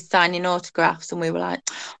while he's signing autographs, and we were like,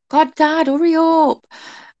 God, Dad, hurry up.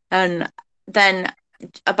 And then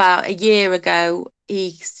about a year ago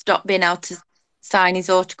he stopped being able to sign his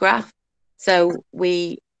autograph, so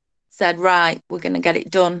we said, right, we're going to get it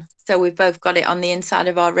done. So we've both got it on the inside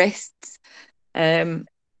of our wrists.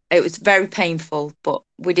 It was very painful, but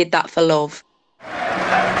we did that for love.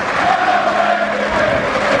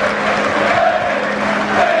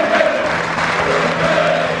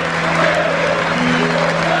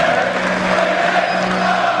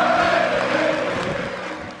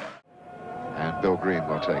 And Bill Green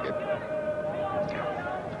will take it.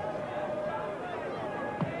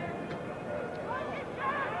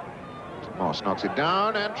 Moss knocks it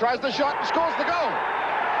down and tries the shot and scores the goal.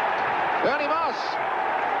 Ernie Moss,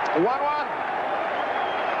 1-1.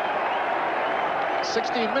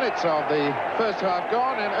 16 minutes of the first half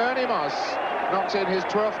gone, and Ernie Moss knocks in his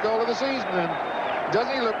 12th goal of the season. And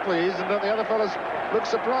doesn't he look pleased? And don't the other fellas look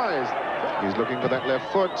surprised? He's looking for that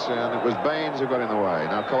left foot, and it was Baines who got in the way.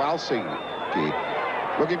 Now Kowalski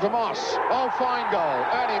looking for Moss. Oh, fine goal,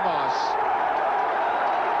 Ernie Moss.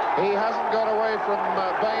 He hasn't got away from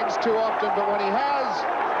Baines too often, but when he has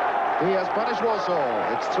punished Walsall.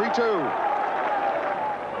 It's 3-2.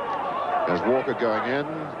 There's Walker going in.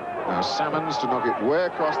 Now Salmons to knock it way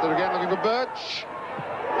across there again, looking for Birch.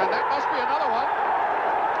 And that must be another one.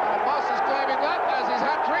 And Moss is claiming that as his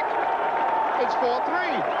hat-trick. It's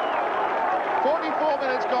 4-3. 44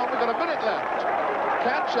 minutes gone, we've got a minute left.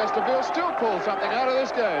 Can Chesterfield still pull something out of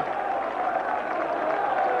this game?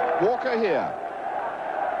 Walker here.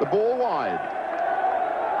 The ball wide.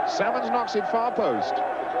 Salmons knocks it far post.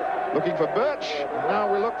 Looking for Birch. Now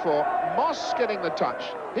we look for Moss getting the touch.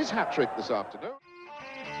 His hat-trick this afternoon.